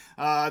 games.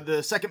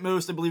 The second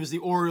most, I believe, is the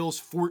Orioles,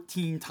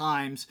 14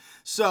 times.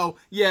 So,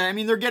 yeah, I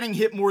mean, they're getting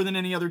hit more than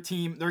any other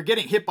team. They're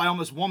getting hit by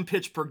almost 1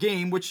 pitch per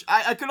game, which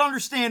I could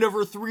understand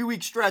over a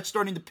 3-week stretch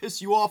starting to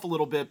piss you off a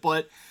little bit.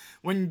 But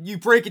when you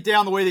break it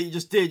down the way that you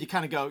just did, you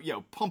kind of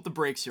go, pump the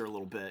brakes here a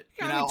little bit.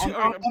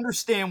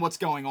 Understand what's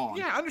going on.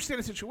 Yeah, understand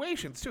the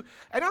situations, too.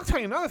 And I'll tell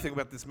you another thing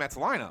about this Mets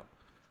lineup.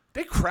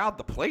 They crowd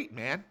the plate,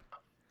 man.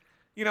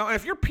 And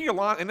if you're Pete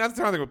Alonso, and that's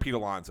another thing with Pete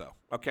Alonso,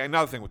 okay,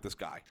 another thing with this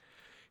guy.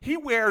 He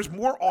wears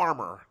more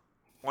armor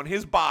on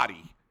his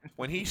body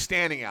when he's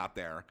standing out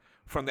there,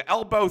 from the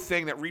elbow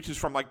thing that reaches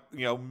from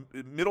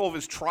middle of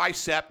his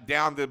tricep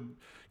down to,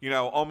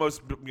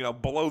 almost,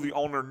 below the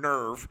ulnar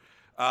nerve,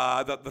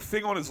 the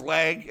thing on his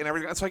leg and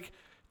everything. It's like,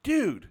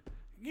 dude,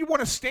 you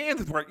want to stand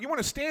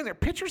there.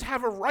 Pitchers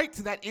have a right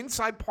to that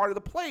inside part of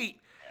the plate.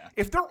 Yeah.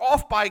 If they're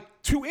off by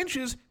 2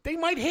 inches, they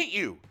might hit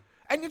you.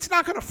 And it's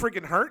not going to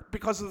friggin' hurt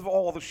because of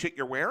all the shit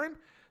you're wearing.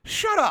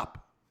 Shut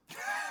up.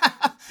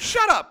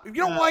 Shut up. If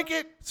you don't like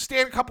it,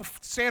 stand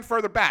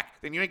further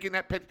back. Then you ain't getting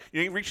that pitch.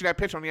 You ain't reaching that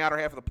pitch on the outer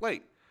half of the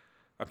plate.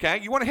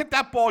 Okay? You want to hit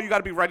that ball, you got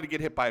to be ready to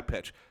get hit by a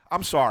pitch.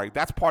 I'm sorry.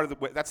 That's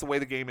the way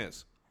the game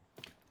is.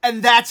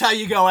 And that's how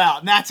you go out.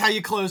 And that's how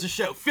you close the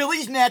show.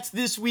 Phillies Mets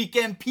this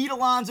weekend. Pete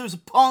Alonso's a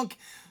punk.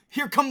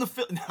 Here come the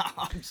Phillies.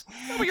 No,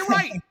 but you're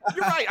right.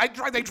 You're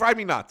right. They drive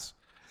me nuts.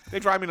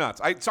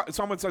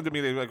 Someone said to me,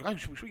 they were like,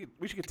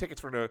 we should get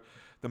tickets for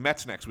the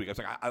Mets next week. I was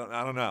like,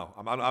 I don't know.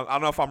 I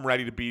don't know if I'm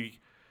ready to be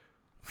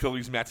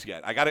Phillies Mets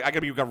yet.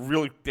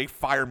 They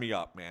fire me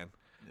up, man.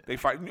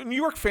 New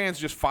York fans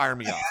just fire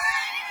me up.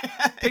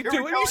 They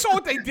do. And you saw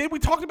what they did. We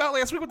talked about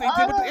last week what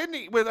they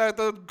did with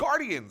the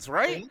Guardians,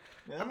 right?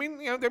 Yeah. I mean,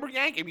 they were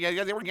Yankee.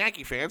 Yeah, they were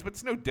Yankee fans, but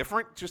it's no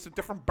different. Just a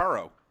different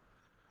borough.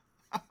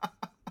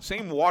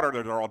 Same water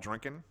that they're all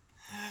drinking.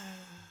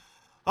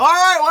 All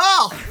right,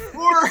 well,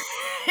 for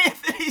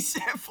Anthony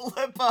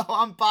Sanfilippo,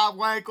 I'm Bob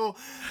Wankel.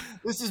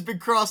 This has been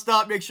Crossed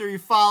Up. Make sure you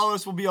follow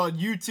us. We'll be on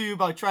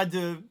YouTube. I tried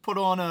to put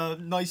on a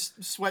nice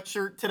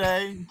sweatshirt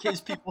today in case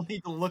people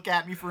need to look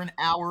at me for an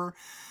hour.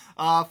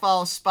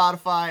 Follow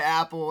Spotify,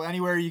 Apple,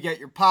 anywhere you get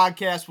your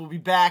podcast. We'll be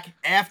back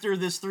after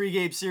this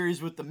 3-game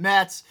series with the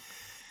Mets.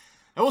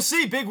 And we'll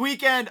see. Big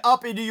weekend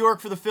up in New York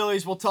for the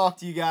Phillies. We'll talk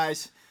to you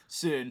guys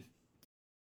soon.